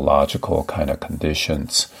andrological kind of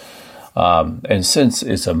conditions. And since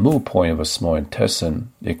it's a mu point of a small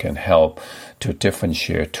intestine, it can help to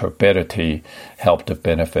differentiate turbidity, help to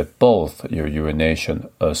benefit both your urination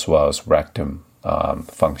as well as rectum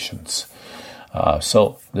functions.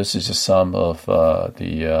 So this is just some of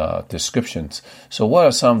the descriptions. So what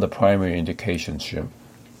are some of the primary indications, Jim?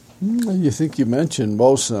 You think you mentioned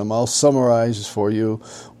most of them. I'll summarize for you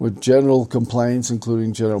with general complaints,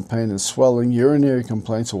 including general pain and swelling, urinary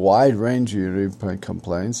complaints, a wide range of urinary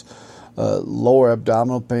complaints, lower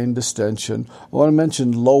abdominal pain, distension. I want to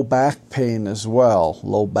mention low back pain as well.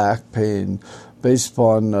 Low back pain based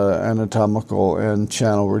upon anatomical and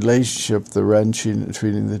channel relationship, the Ren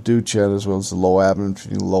treating the Du channel as well as the low abdomen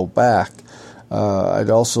treating the low back. I'd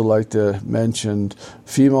also like to mention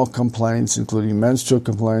female complaints, including menstrual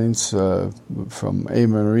complaints from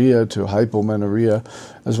amenorrhea to hypomenorrhea,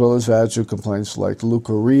 as well as vaginal complaints like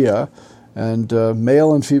leukorrhea. And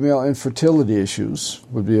male and female infertility issues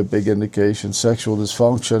would be a big indication, sexual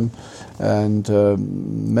dysfunction, and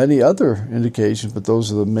many other indications, but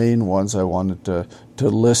those are the main ones I wanted to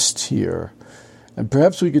list here. And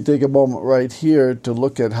perhaps we could take a moment right here to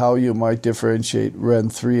look at how you might differentiate Ren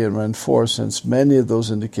 3 and Ren 4, since many of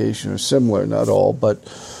those indications are similar, not all, but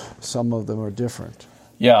some of them are different.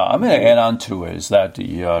 Yeah, I'm going to add on to it is that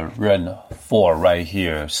the Ren 4 right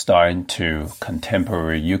here, starting to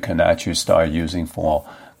contemporary, you can actually start using for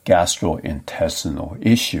gastrointestinal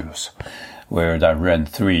issues, where that Ren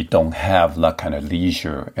 3 don't have that kind of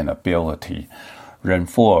leisure and ability. Ren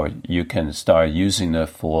 4, you can start using it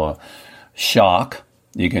for shock.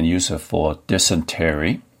 You can use it for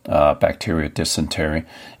dysentery, bacterial dysentery.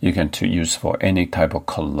 You can use it for any type of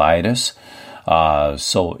colitis.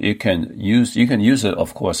 So you can use it,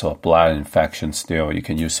 of course, for bladder infection still. You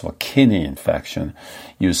can use for kidney infection,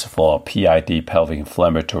 use for PID, pelvic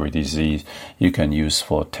inflammatory disease. You can use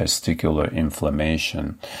for testicular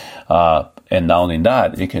inflammation. And not only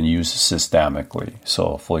that, you can use systemically.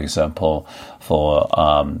 So, for example, for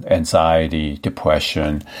anxiety,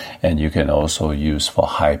 depression, and you can also use for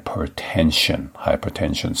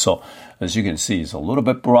hypertension. So, as you can see, it's a little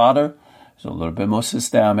bit broader, it's a little bit more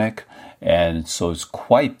systemic, and so it's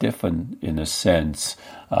quite different in a sense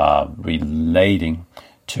relating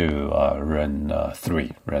to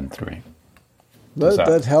REN3.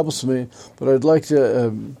 That helps me, but I'd like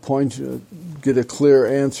to get a clear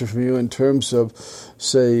answer from you in terms of,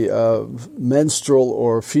 say, menstrual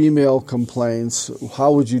or female complaints.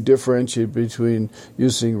 How would you differentiate between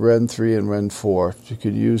using REN3 and REN4? You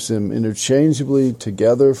could use them interchangeably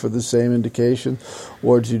together for the same indication,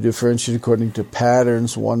 or do you differentiate according to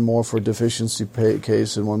patterns, one more for deficiency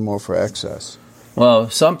case and one more for excess? Well,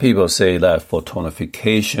 some people say that for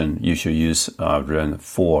tonification, you should use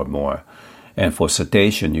REN4 more. And for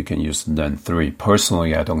sedation, you can use REN3.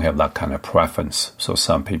 Personally, I don't have that kind of preference. So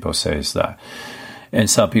some people say that. And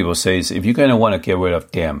some people say if you're going to want to get rid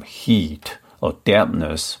of damp heat or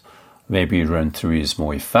dampness, maybe REN3 is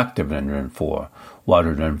more effective than REN4, while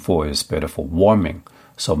REN4 is better for warming.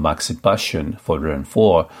 So moxibustion for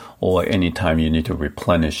REN4, or anytime you need to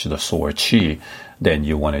replenish the sore qi, then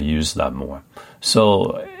you want to use that more.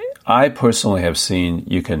 So I personally have seen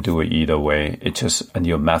you can do it either way. It's just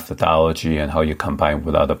your methodology and how you combine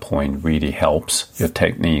with other point really helps. Your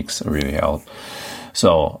techniques really help.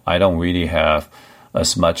 So I don't really have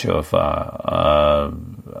as much of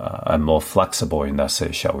I'm more flexible in that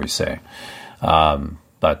sense, shall we say.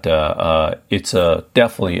 But it's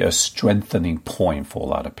definitely a strengthening point for a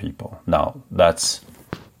lot of people. Now, that's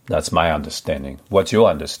my understanding. What's your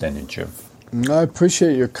understanding, Jim? I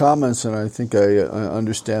appreciate your comments, and I think I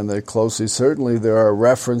understand that closely. Certainly, there are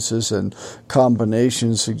references and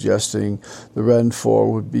combinations suggesting the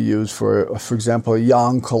REN4 would be used for example, a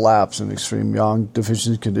yang collapse, an extreme yang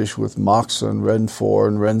deficiency condition with moxa and REN4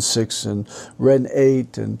 and REN6 and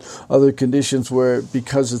REN8 and other conditions where,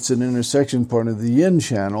 because it's an intersection point of the yin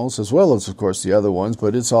channels, as well as, of course, the other ones,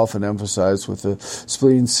 but it's often emphasized with a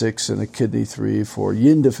spleen 6 and a kidney 3 for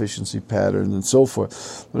yin deficiency patterns and so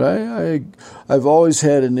forth. But I've always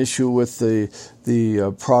had an issue with the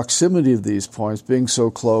proximity of these points being so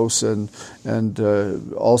close, and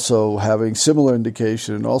also having similar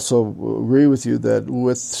indication, and also agree with you that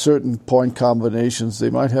with certain point combinations, they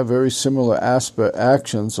might have very similar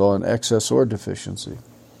actions on excess or deficiency.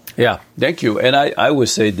 Yeah, thank you. And I would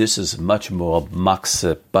say this is much more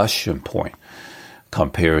moxibustion point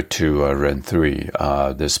compared to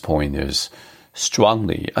REN3. This point is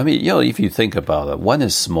strongly, if you think about it, one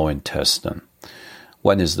is small intestine,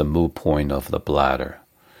 one is the mood point of the bladder.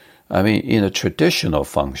 In a traditional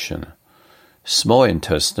function, small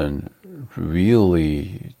intestine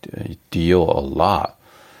really deal a lot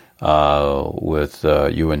with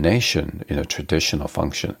urination in a traditional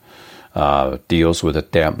function. Deals with the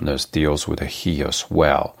dampness, deals with the heat as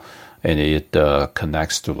well, and it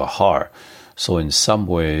connects to the heart. So in some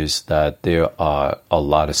ways that there are a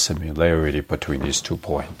lot of similarity between these 2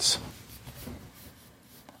 points.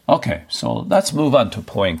 Okay, so let's move on to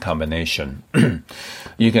point combination.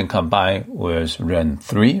 You can combine with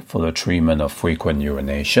REN3 for the treatment of frequent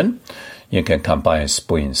urination. You can combine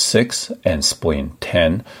spleen 6 and spleen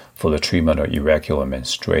 10 for the treatment of irregular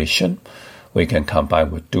menstruation. We can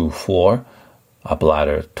combine with DO4,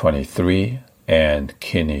 bladder 23, and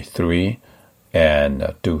kidney 3, and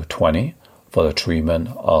DO20 for the treatment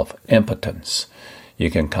of impotence.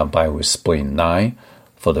 You can combine with spleen 9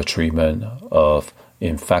 for the treatment of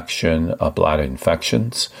infection, bladder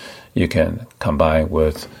infections. You can combine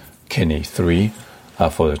with kidney 3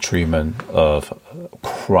 for the treatment of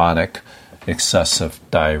chronic excessive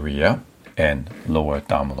diarrhea and lower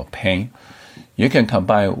abdominal pain. You can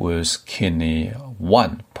combine with kidney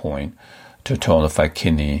 1 point to tonify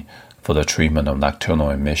kidney for the treatment of nocturnal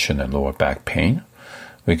emission and lower back pain.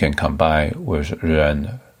 We can combine with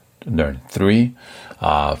REN3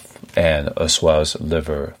 and as well as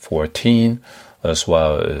liver 14, as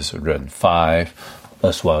well as REN5,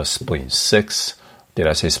 as well as spleen 6. Did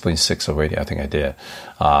I say spleen 6 already? I think I did.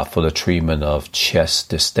 For the treatment of chest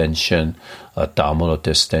distension, abdominal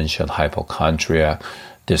distension, hypochondria,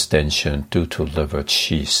 distension due to liver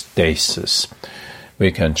qi stasis.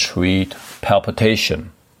 We can treat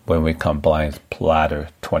palpitation when we combine bladder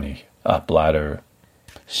 20, bladder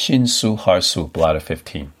Shinsu, Harsu, bladder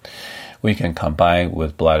 15. We can combine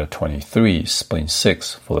with bladder 23, spleen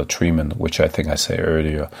 6 for the treatment, which I think I said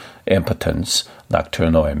earlier, impotence,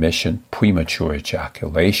 nocturnal emission, premature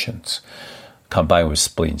ejaculations. Combine with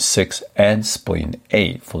spleen 6 and spleen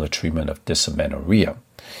 8 for the treatment of dysmenorrhea.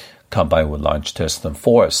 Combine with large intestine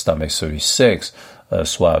 4, stomach 36,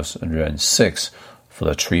 as well as Ren 6 for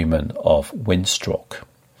the treatment of windstroke.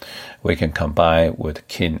 We can combine with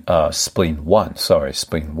spleen 1,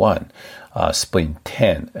 spleen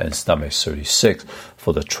 10, and stomach 36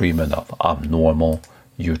 for the treatment of abnormal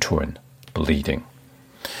uterine bleeding.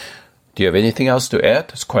 Do you have anything else to add?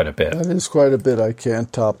 It's quite a bit. That is quite a bit. I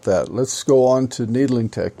can't top that. Let's go on to needling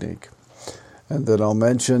technique. And then I'll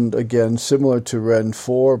mention, again, similar to Ren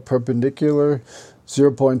 4, perpendicular,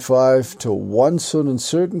 0.5 to 1 cun. In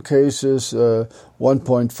certain cases,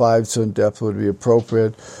 1.5 cun depth would be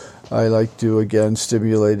appropriate. I like to, again,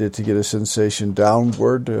 stimulate it to get a sensation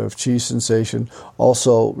downward of chi sensation.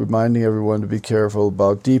 Also, reminding everyone to be careful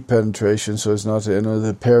about deep penetration so as not to enter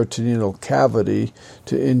the peritoneal cavity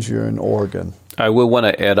to injure an organ. I will want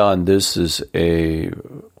to add on, this is a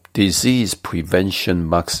disease prevention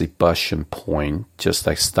moxibustion point, just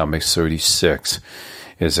like stomach 36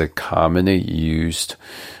 is a commonly used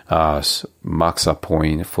moxa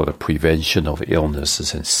point for the prevention of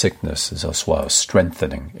illnesses and sicknesses, as well as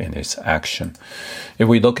strengthening in its action. If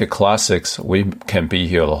we look at classics, we can be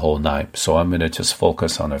here the whole night, so I'm going to just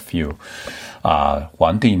focus on a few.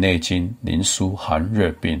 黄帝内经林书寒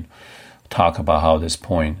热病 talk about how this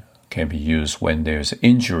point can be used when there's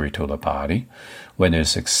injury to the body, when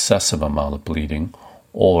there's excessive amount of bleeding,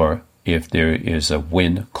 or if there is a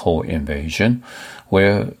wind-cold invasion,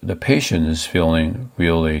 where the patient is feeling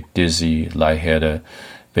really dizzy, lightheaded,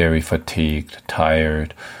 very fatigued,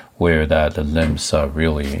 tired, where that the limbs are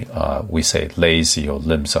really, we say lazy, or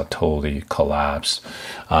limbs are totally collapsed.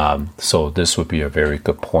 So this would be a very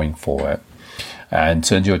good point for it. And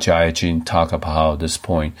Zhenjiu Jiai Jing talk about how this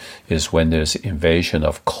point is when there's invasion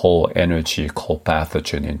of cold energy, cold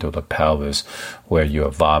pathogen into the pelvis, where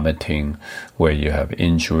you're vomiting, where you have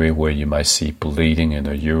injury, where you might see bleeding in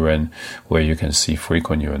the urine, where you can see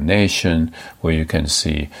frequent urination, where you can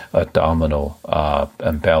see abdominal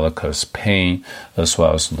umbilicus pain, as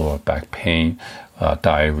well as lower back pain,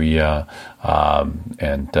 diarrhea,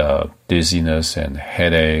 and dizziness and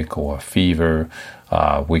headache or fever.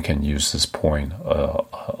 We can use this point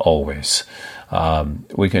always.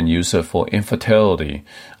 We can use it for infertility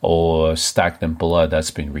or stagnant blood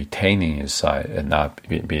that's been retaining inside and not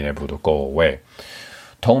being able to go away.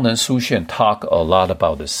 Tongnen Suxian talk a lot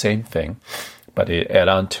about the same thing, but it add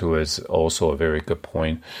on to is also a very good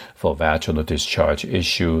point for vaginal discharge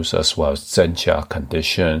issues, as well as zhenjia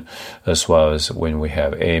condition, as well as when we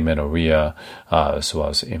have amenorrhea, as well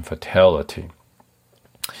as infertility.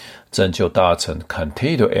 Zhenjiu Dacheng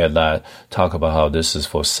continue to add that, talk about how this is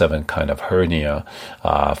for 7 kind of hernia,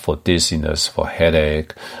 for dizziness, for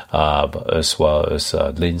headache, as well as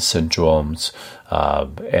Lin syndromes,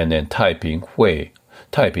 and then Taiping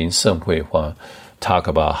Shen Hui Huang talk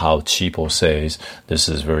about how Qi says this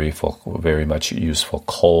is very much used for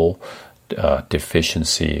cold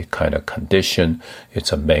deficiency kind of condition.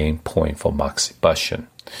 It's a main point for moxibustion.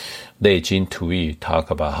 Lei Jing Tui talk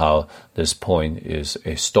about how this point is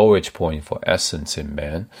a storage point for essence in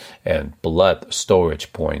men and blood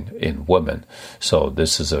storage point in women. So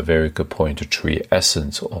this is a very good point to treat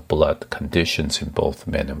essence or blood conditions in both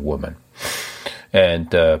men and women. And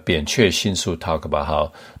Bian Que Xin Su talk about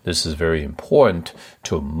how this is very important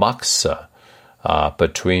to moxa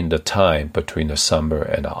between the summer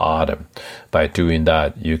and the autumn. By doing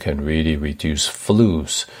that, you can really reduce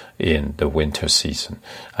flus in the winter season.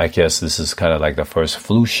 I guess this is kind of like the first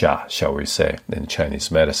flu shot, shall we say, in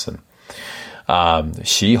Chinese medicine.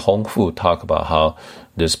 Xi Hongfu talk about how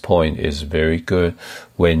this point is very good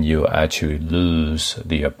when you actually lose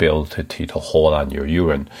the ability to hold on your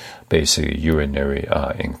urine, basically urinary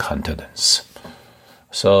incontinence.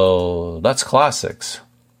 So that's classics.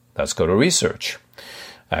 Let's go to research.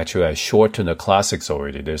 Actually, I shortened the classics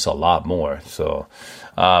already. There's a lot more. So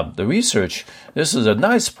the research, this is a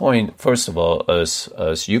nice point, first of all,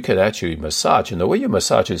 as you can actually massage. And the way you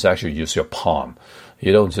massage is actually use your palm.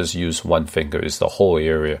 You don't just use one finger. It's the whole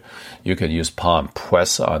area. You can use palm,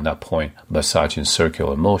 press on that point, massage in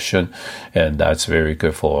circular motion. And that's very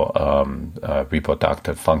good for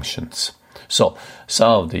reproductive functions. So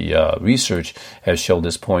some of the research has shown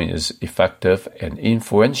this point is effective and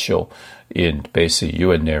influential in basic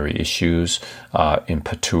urinary issues, in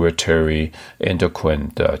pituitary,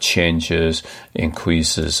 endocrine changes,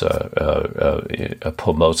 increases,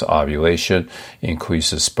 promotes ovulation,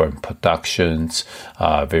 increases sperm productions,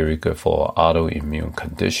 very good for autoimmune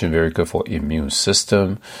condition, very good for immune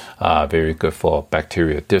system, very good for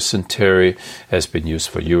bacterial dysentery, has been used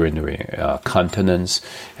for urinary continence,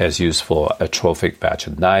 has used for atrophic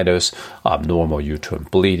vaginitis, abnormal uterine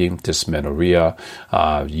bleeding, dysmenorrhea,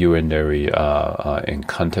 urinary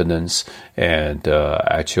incontinence, and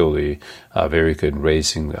actually very good in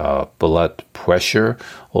raising blood pressure,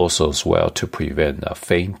 also as well to prevent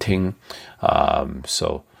fainting.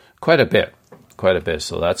 So quite a bit.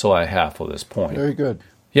 So that's all I have for this point. Very good.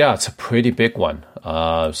 Yeah, it's a pretty big one.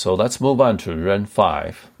 So let's move on to Ren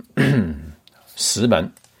 5. 石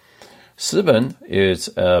门. Siben is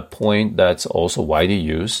a point that's also widely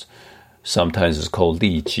used. Sometimes it's called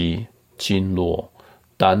利基, 经络,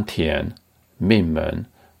 丹田, 命门,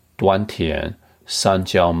 端田, 三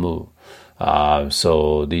焦木.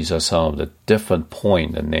 So these are some of the different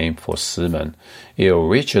points, the name for Simen. It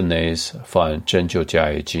originates from 针灸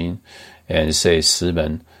家医经, and it says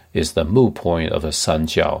Simen is the mu point of the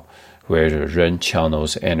sanjiao, where the Ren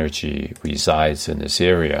channel's energy resides in this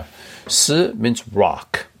area. Si means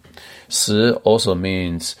rock. Si also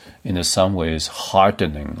means, in some ways,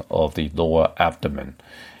 hardening of the lower abdomen.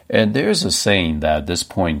 And there's a saying that this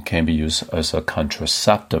point can be used as a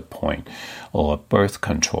contraceptive point or a birth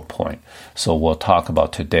control point. So we'll talk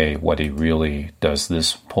about today what it really does.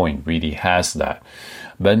 This point really has that.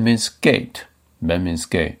 Men means gate. Men means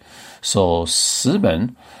gate. So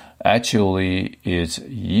Simen actually is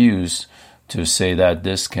used to say that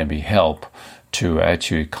this can be help to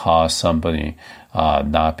actually cause somebody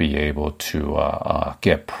not be able to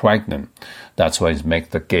get pregnant. That's why it makes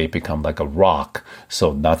the gate become like a rock,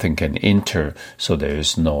 so nothing can enter, so there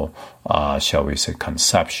is no, shall we say,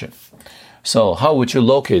 conception. So how would you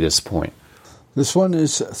locate this point? This one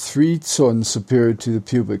is 3 Tsun superior to the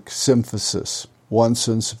pubic symphysis, 1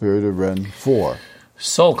 Tsun superior to Ren 4.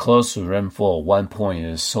 So close to Ren 4. One point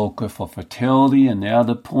is so good for fertility, and the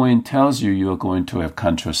other point tells you you're going to have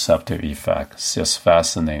contraceptive effect. It's just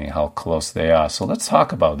fascinating how close they are. So let's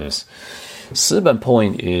talk about this. Siben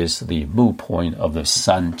point is the mu point of the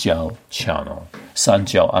sanjiao channel.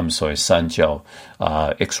 Sanjiao,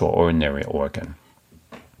 extraordinary organ.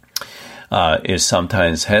 It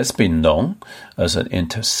sometimes has been known as an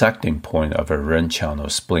intersecting point of a Ren channel,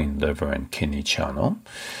 spleen, liver, and kidney channel.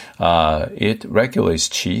 It regulates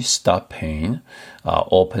qi, stop pain,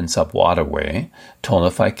 opens up waterway,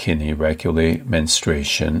 tonify kidney, regulate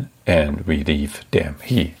menstruation, and relieve dam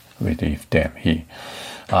he.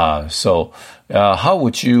 So how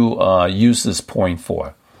would you use this point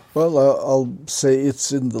for? Well, I'll say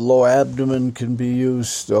it's in the low abdomen, can be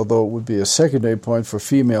used, although it would be a secondary point for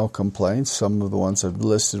female complaints, some of the ones I've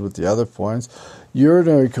listed with the other points.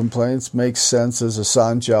 Urinary complaints make sense as a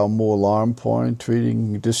Sanjiao Mu alarm point,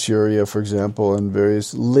 treating dysuria, for example, and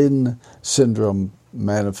various Lin syndrome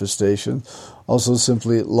manifestations. Also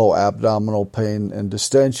simply low abdominal pain and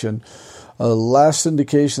distension. Last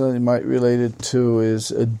indication that you might relate it to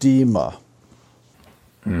is edema.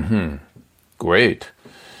 Great.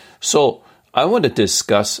 So I want to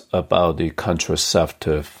discuss about the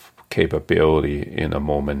contraceptive capability in a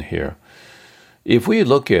moment here. If we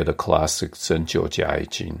look at the classic Zhenjiu Jiai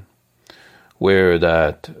Jing, where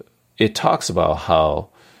that it talks about how,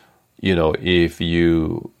 if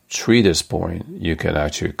you treat this point, you can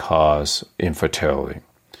actually cause infertility.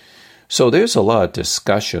 So there's a lot of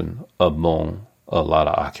discussion among a lot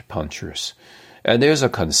of acupuncturists, and there's a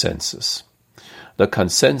consensus. The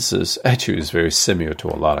consensus actually is very similar to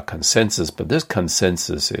a lot of consensus, but this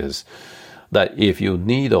consensus is that if you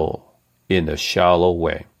needle in a shallow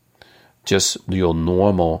way, just your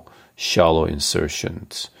normal shallow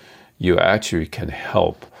insertions, you actually can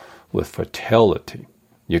help with fertility.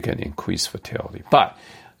 You can increase fertility. But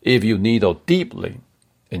if you needle deeply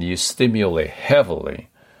and you stimulate heavily,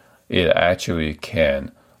 it actually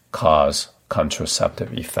can cause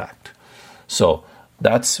contraceptive effect. So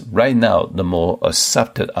that's right now the more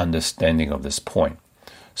accepted understanding of this point.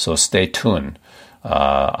 So stay tuned.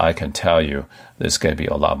 I can tell you there's going to be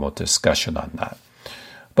a lot more discussion on that.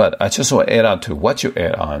 But I just want to add on to what you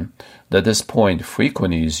add on, that this point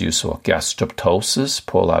frequently is used for gastroptosis,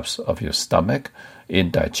 prolapse of your stomach,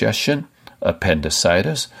 indigestion,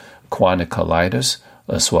 appendicitis, chronic colitis,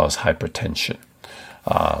 as well as hypertension.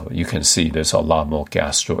 You can see there's a lot more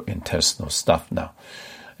gastrointestinal stuff now.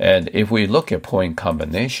 And if we look at point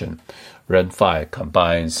combination, Ren 5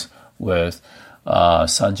 combines with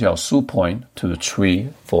三焦苏 point to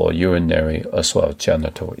treat for urinary as well as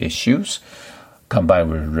genital issues.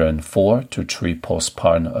 Combined with Ren 4 to treat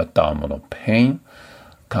postpartum abdominal pain.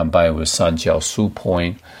 Combined with Sanjiao Su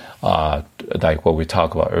point, like what we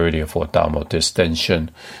talked about earlier for abdominal distension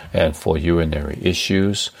and for urinary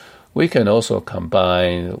issues. We can also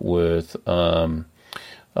combine with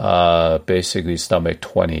basically stomach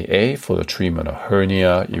 20A for the treatment of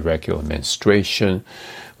hernia, irregular menstruation.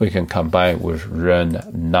 We can combine with Ren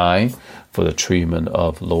 9 for the treatment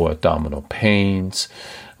of lower abdominal pains.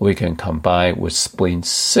 We can combine with spleen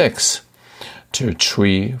 6 to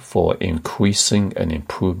treat for increasing and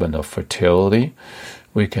improvement of fertility.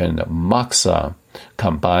 We can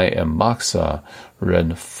combine and moxa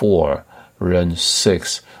Ren 4, Ren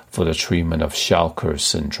 6 for the treatment of Schalker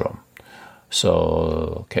syndrome.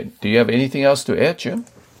 So, okay, do you have anything else to add, Jim?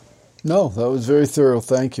 No, that was very thorough.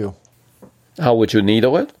 Thank you. How would you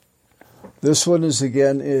needle it? This one is,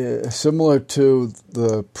 again, similar to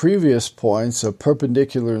the previous points, a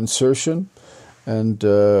perpendicular insertion and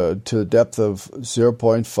to a depth of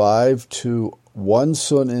 0.5 to 1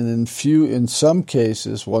 sun, and in some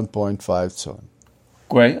cases, 1.5 sun.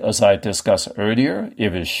 Great. As I discussed earlier,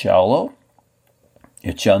 if it's shallow,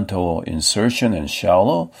 a gentle insertion and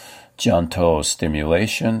shallow, gentle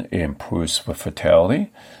stimulation improves with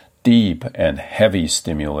fertility. Deep and heavy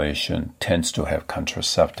stimulation tends to have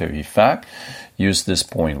contraceptive effect. Use this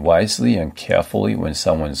point wisely and carefully when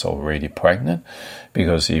someone is already pregnant,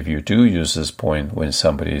 because if you do use this point when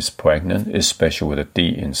somebody is pregnant, especially with a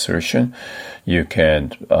deep insertion, you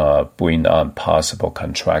can bring on possible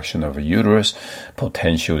contraction of the uterus,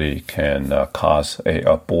 potentially can cause a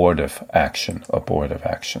abortive action.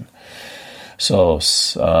 So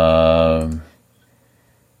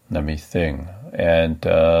let me think. And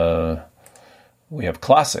we have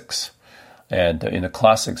classics. And in the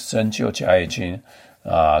classics, Zhenjiu Jiaijin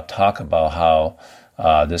talk about how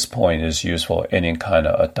this point is used for any kind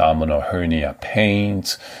of abdominal hernia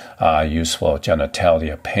pains, useful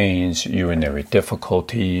genitalia pains, urinary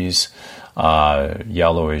difficulties,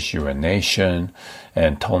 yellowish urination.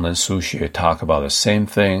 And Tongren Sushi talk about the same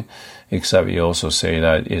thing, except he also say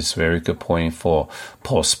that it's a very good point for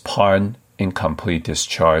postpartum incomplete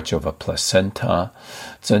discharge of a placenta.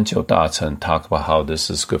 Zhenjiu Dachen talk about how this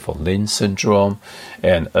is good for Lin syndrome,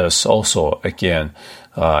 and as also, again,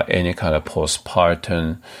 any kind of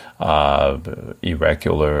postpartum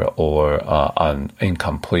irregular or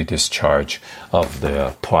incomplete discharge of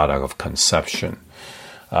the product of conception.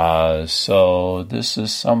 So this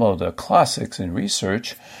is some of the classics in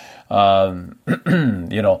research. A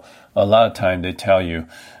lot of time they tell you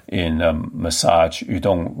in massage, you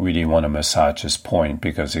don't really want to massage this point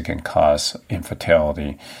because it can cause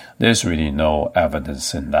infertility. There's really no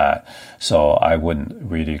evidence in that, so I wouldn't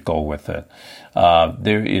really go with it.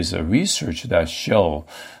 There is a research that shows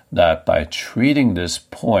that by treating this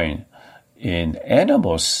point in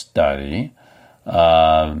animal study,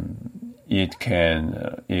 it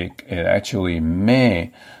actually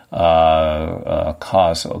may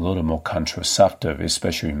cause a little more contraceptive,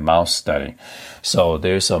 especially in mouse study. So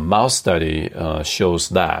there's a mouse study shows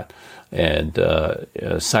that. And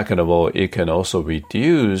second of all, it can also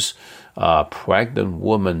reduce pregnant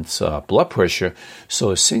woman's blood pressure.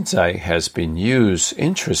 So since it has been used,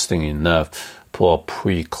 interesting enough, for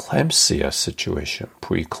preeclampsia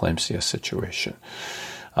situation.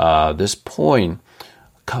 This point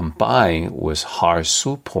combined with hard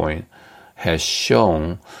Su point has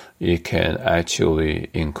shown it can actually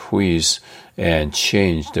increase and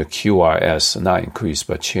change the QRS, not increase,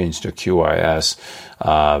 but change the QRS,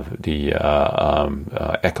 the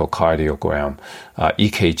echocardiogram,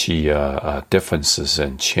 EKG differences,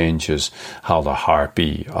 and changes how the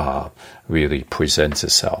heartbeat really presents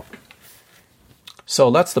itself. So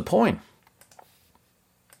that's the point.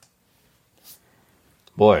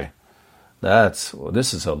 Boy, this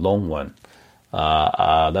is a long one.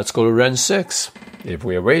 Let's go to Ren 6, if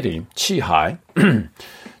we're ready. Qi Hai.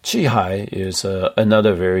 Qi Hai is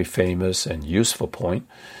another very famous and useful point.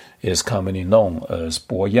 It's commonly known as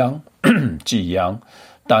Bo Yang, Ji Yang,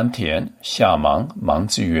 Dan Tian, Xia Mang, Mang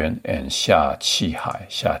Zi Yuan, and Xia Qi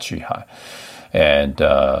Hai. And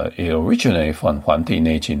it originated from Huangdi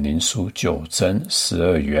Neijing Lin Su Jiu Zhen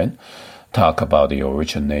 12 Yuan. Talk about the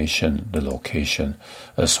origination, the location,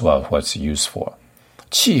 as well as what it's used for.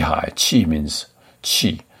 Qi Hai, Qi means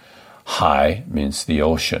Qi. Hai means the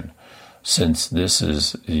ocean. Since this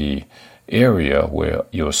is the area where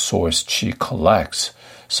your source Qi collects,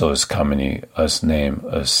 So it's commonly as named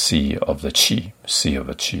as sea of the qi, sea of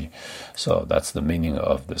the qi. So that's the meaning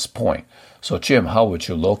of this point. So Jim, how would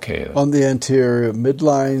you locate it? On the anterior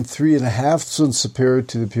midline, 3.5 sun superior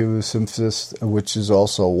to the pubis symphysis, which is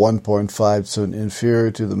also 1.5 sun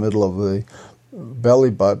inferior to the middle of the belly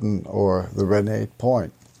button or the renate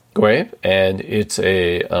point. Great, and it's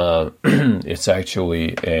a it's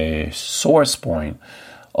actually a source point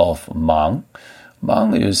of Mang.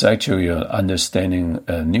 Mang is actually a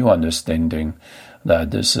new understanding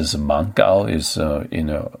that this is Mang Gao is in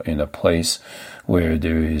a place where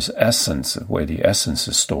there is essence, where the essence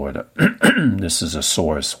is stored. This is a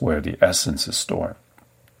source where the essence is stored.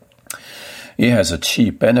 It has a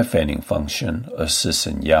qi benefiting function, assists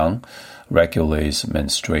in yang, regulates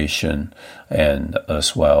menstruation, and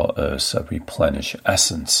as well as replenish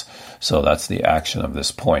essence. So that's the action of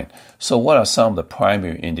this point. So what are some of the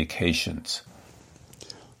primary indications?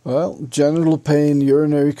 Well, genital pain,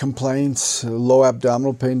 urinary complaints, low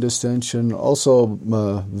abdominal pain, distension, also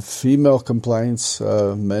female complaints,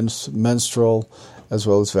 menstrual as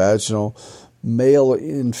well as vaginal, male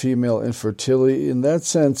and female infertility. In that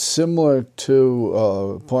sense, similar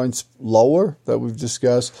to points lower that we've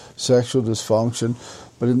discussed, sexual dysfunction.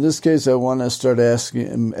 But in this case, I want to start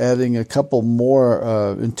adding a couple more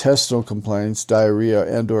intestinal complaints, diarrhea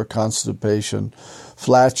and or constipation,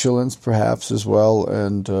 flatulence perhaps as well,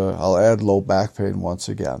 and I'll add low back pain once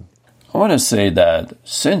again. I want to say that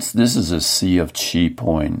since this is a sea of qi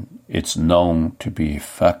point, it's known to be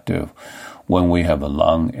effective when we have a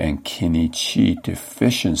lung and kidney qi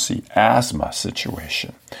deficiency asthma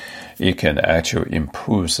situation. It can actually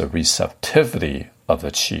improve the receptivity of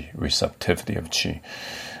the qi,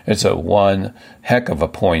 It's a one heck of a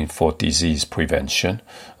point for disease prevention,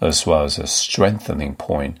 as well as a strengthening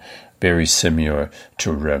point, very similar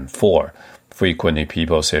to Ren 4. Frequently,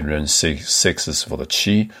 people say Ren 6 is for the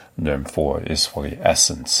qi, Ren 4 is for the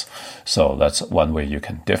essence. So that's one way you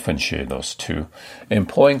can differentiate those two. In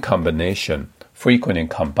point combination, frequently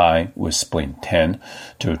combined with spleen 10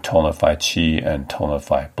 to tonify qi and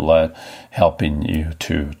tonify blood, helping you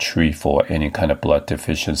to treat for any kind of blood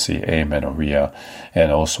deficiency, amenorrhea,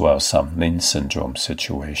 and also some Lynch syndrome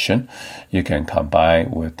situation. You can combine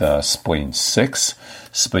with spleen 6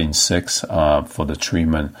 for the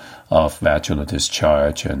treatment of vaginal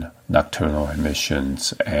discharge and nocturnal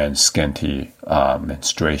emissions and scanty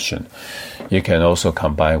menstruation. You can also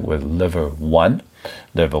combine with liver 1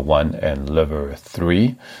 and liver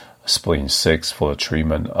 3, spleen 6 for the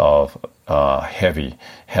treatment of heavy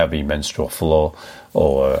menstrual flow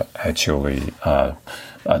or actually an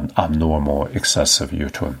abnormal excessive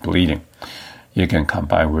uterine bleeding. You can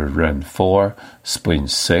combine with Ren 4, spleen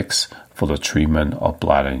 6 for the treatment of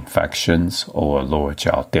bladder infections or lower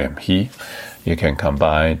jiao dam he. You can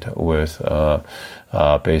combine with Ren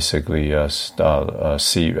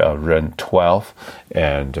 12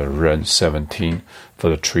 and Ren 17 for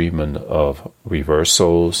the treatment of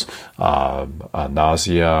reversals,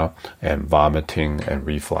 nausea, and vomiting and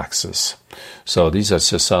reflexes. So these are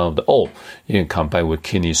just some of the, you can combine with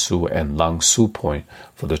kidney su and lung su point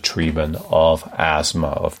for the treatment of asthma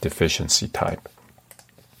of deficiency type.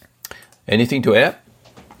 Anything to add?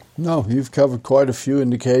 No, you've covered quite a few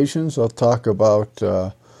indications. I'll talk about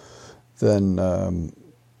then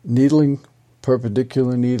needling,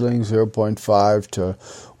 perpendicular needling, 0.5 to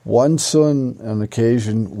 1 sun, on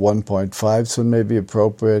occasion 1.5 sun may be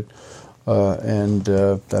appropriate, and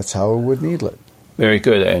that's how I would needle it. Very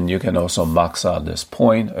good, and you can also max out this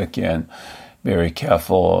point. Again, very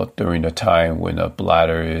careful during the time when the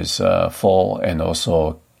bladder is full, and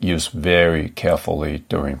also use very carefully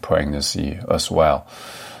during pregnancy as well.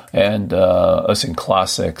 And as in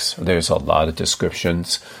classics, there's a lot of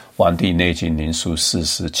descriptions. 黄帝内经灵枢四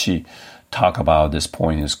时气 talk about this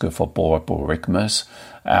point is good for borborygmus.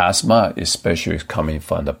 Asthma, especially coming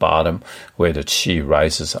from the bottom, where the qi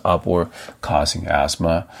rises upward, causing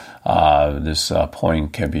asthma. This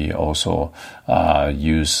point can be also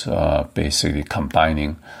used basically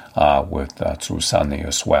combining with Zusani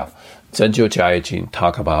as well. 针灸加易经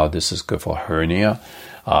talk about this is good for hernia,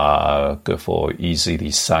 good for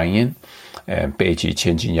easily sighing. And 北极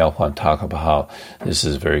千金药方 talk about how this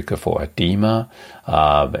is very good for edema,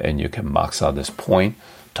 and you can max out this point.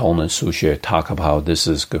 Tong and Sushi talk about how this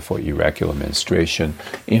is good for irregular menstruation,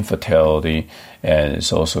 infertility, and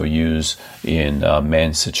it's also used in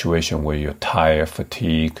men's situation where you're tired,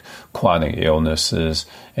 fatigue, chronic illnesses,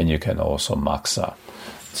 and you can also max out.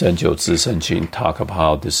 针灸自身经 talk about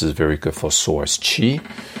how this is very good for source qi.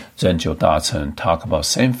 针灸大成 talk about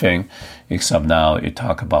same thing, except now it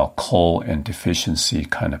talk about cold and deficiency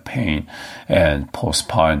kind of pain and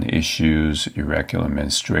postpartum issues, irregular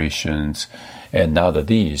menstruations, and not the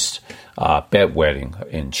least, bedwetting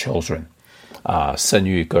in children. 圣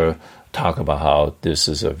玉哥 talk about how this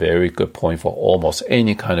is a very good point for almost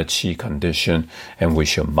any kind of qi condition, and we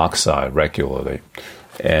should massage regularly.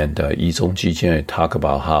 And 一中基金 talk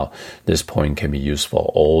about how this point can be used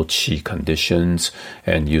for all qi conditions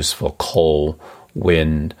and used for cold,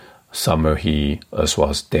 wind, summer heat, as well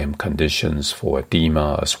as damp conditions for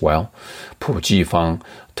edema as well. 普济方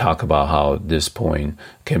talk about how this point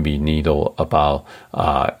can be needle about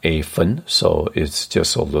 8 分, so it's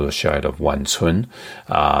just a little shy of 1 cun.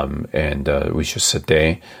 And we should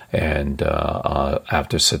sedate, and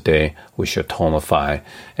after sedate, we should tonify.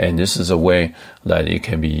 And this is a way that it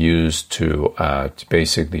can be used to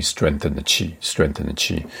basically strengthen the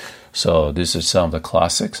qi. So this is some of the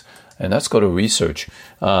classics. And let's go to research.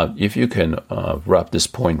 If you can rub this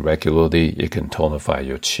point regularly, it can tonify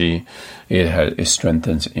your qi. It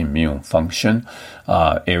strengthens immune function.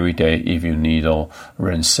 Every day, if you needle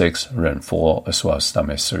Ren 6, Ren 4, as well as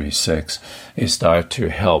stomach 36, it starts to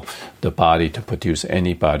help the body to produce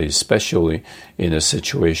antibodies, especially in a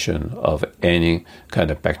situation of any kind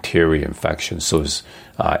of bacteria infection. So it's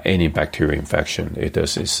any bacteria infection,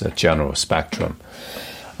 it's a general spectrum.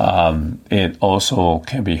 It also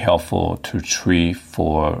can be helpful to treat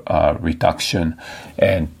for reduction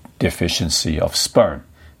and deficiency of sperm.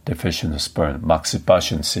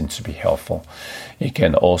 Moxibustion seems to be helpful. It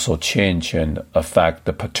can also change and affect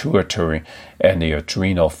the pituitary and the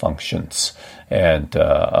adrenal functions. And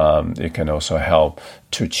it can also help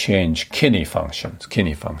to change kidney functions.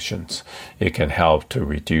 It can help to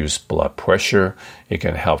reduce blood pressure. It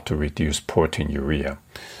can help to reduce proteinuria.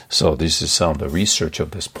 So this is some of the research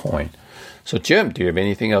of this point. So Jim, do you have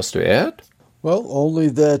anything else to add? Well, only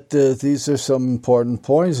that these are some important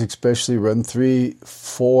points, especially Ren 3,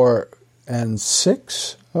 4, and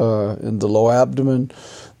 6 in the low abdomen,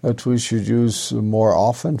 that we should use more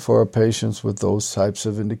often for our patients with those types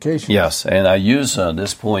of indications. Yes, and I use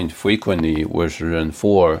this point frequently with Ren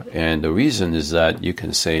 4, and the reason is that you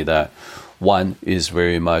can say that one is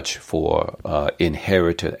very much for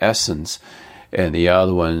inherited essence, and the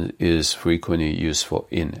other one is frequently used for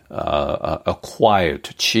acquired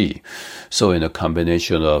qi. So in a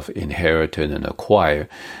combination of inherited and acquired,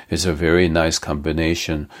 it's a very nice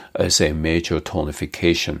combination as a major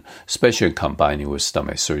tonification, especially combining with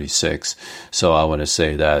stomach 36. So I want to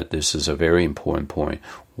say that this is a very important point,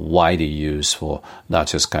 widely used for not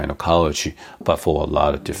just gynecology, but for a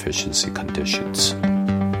lot of deficiency conditions.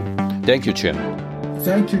 Thank you, Jim.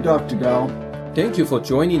 Thank you, Dr. Gao. Thank you for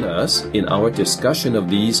joining us in our discussion of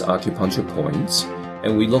these acupuncture points,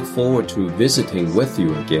 and we look forward to visiting with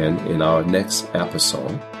you again in our next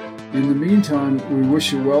episode. In the meantime, we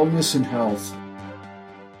wish you wellness and health.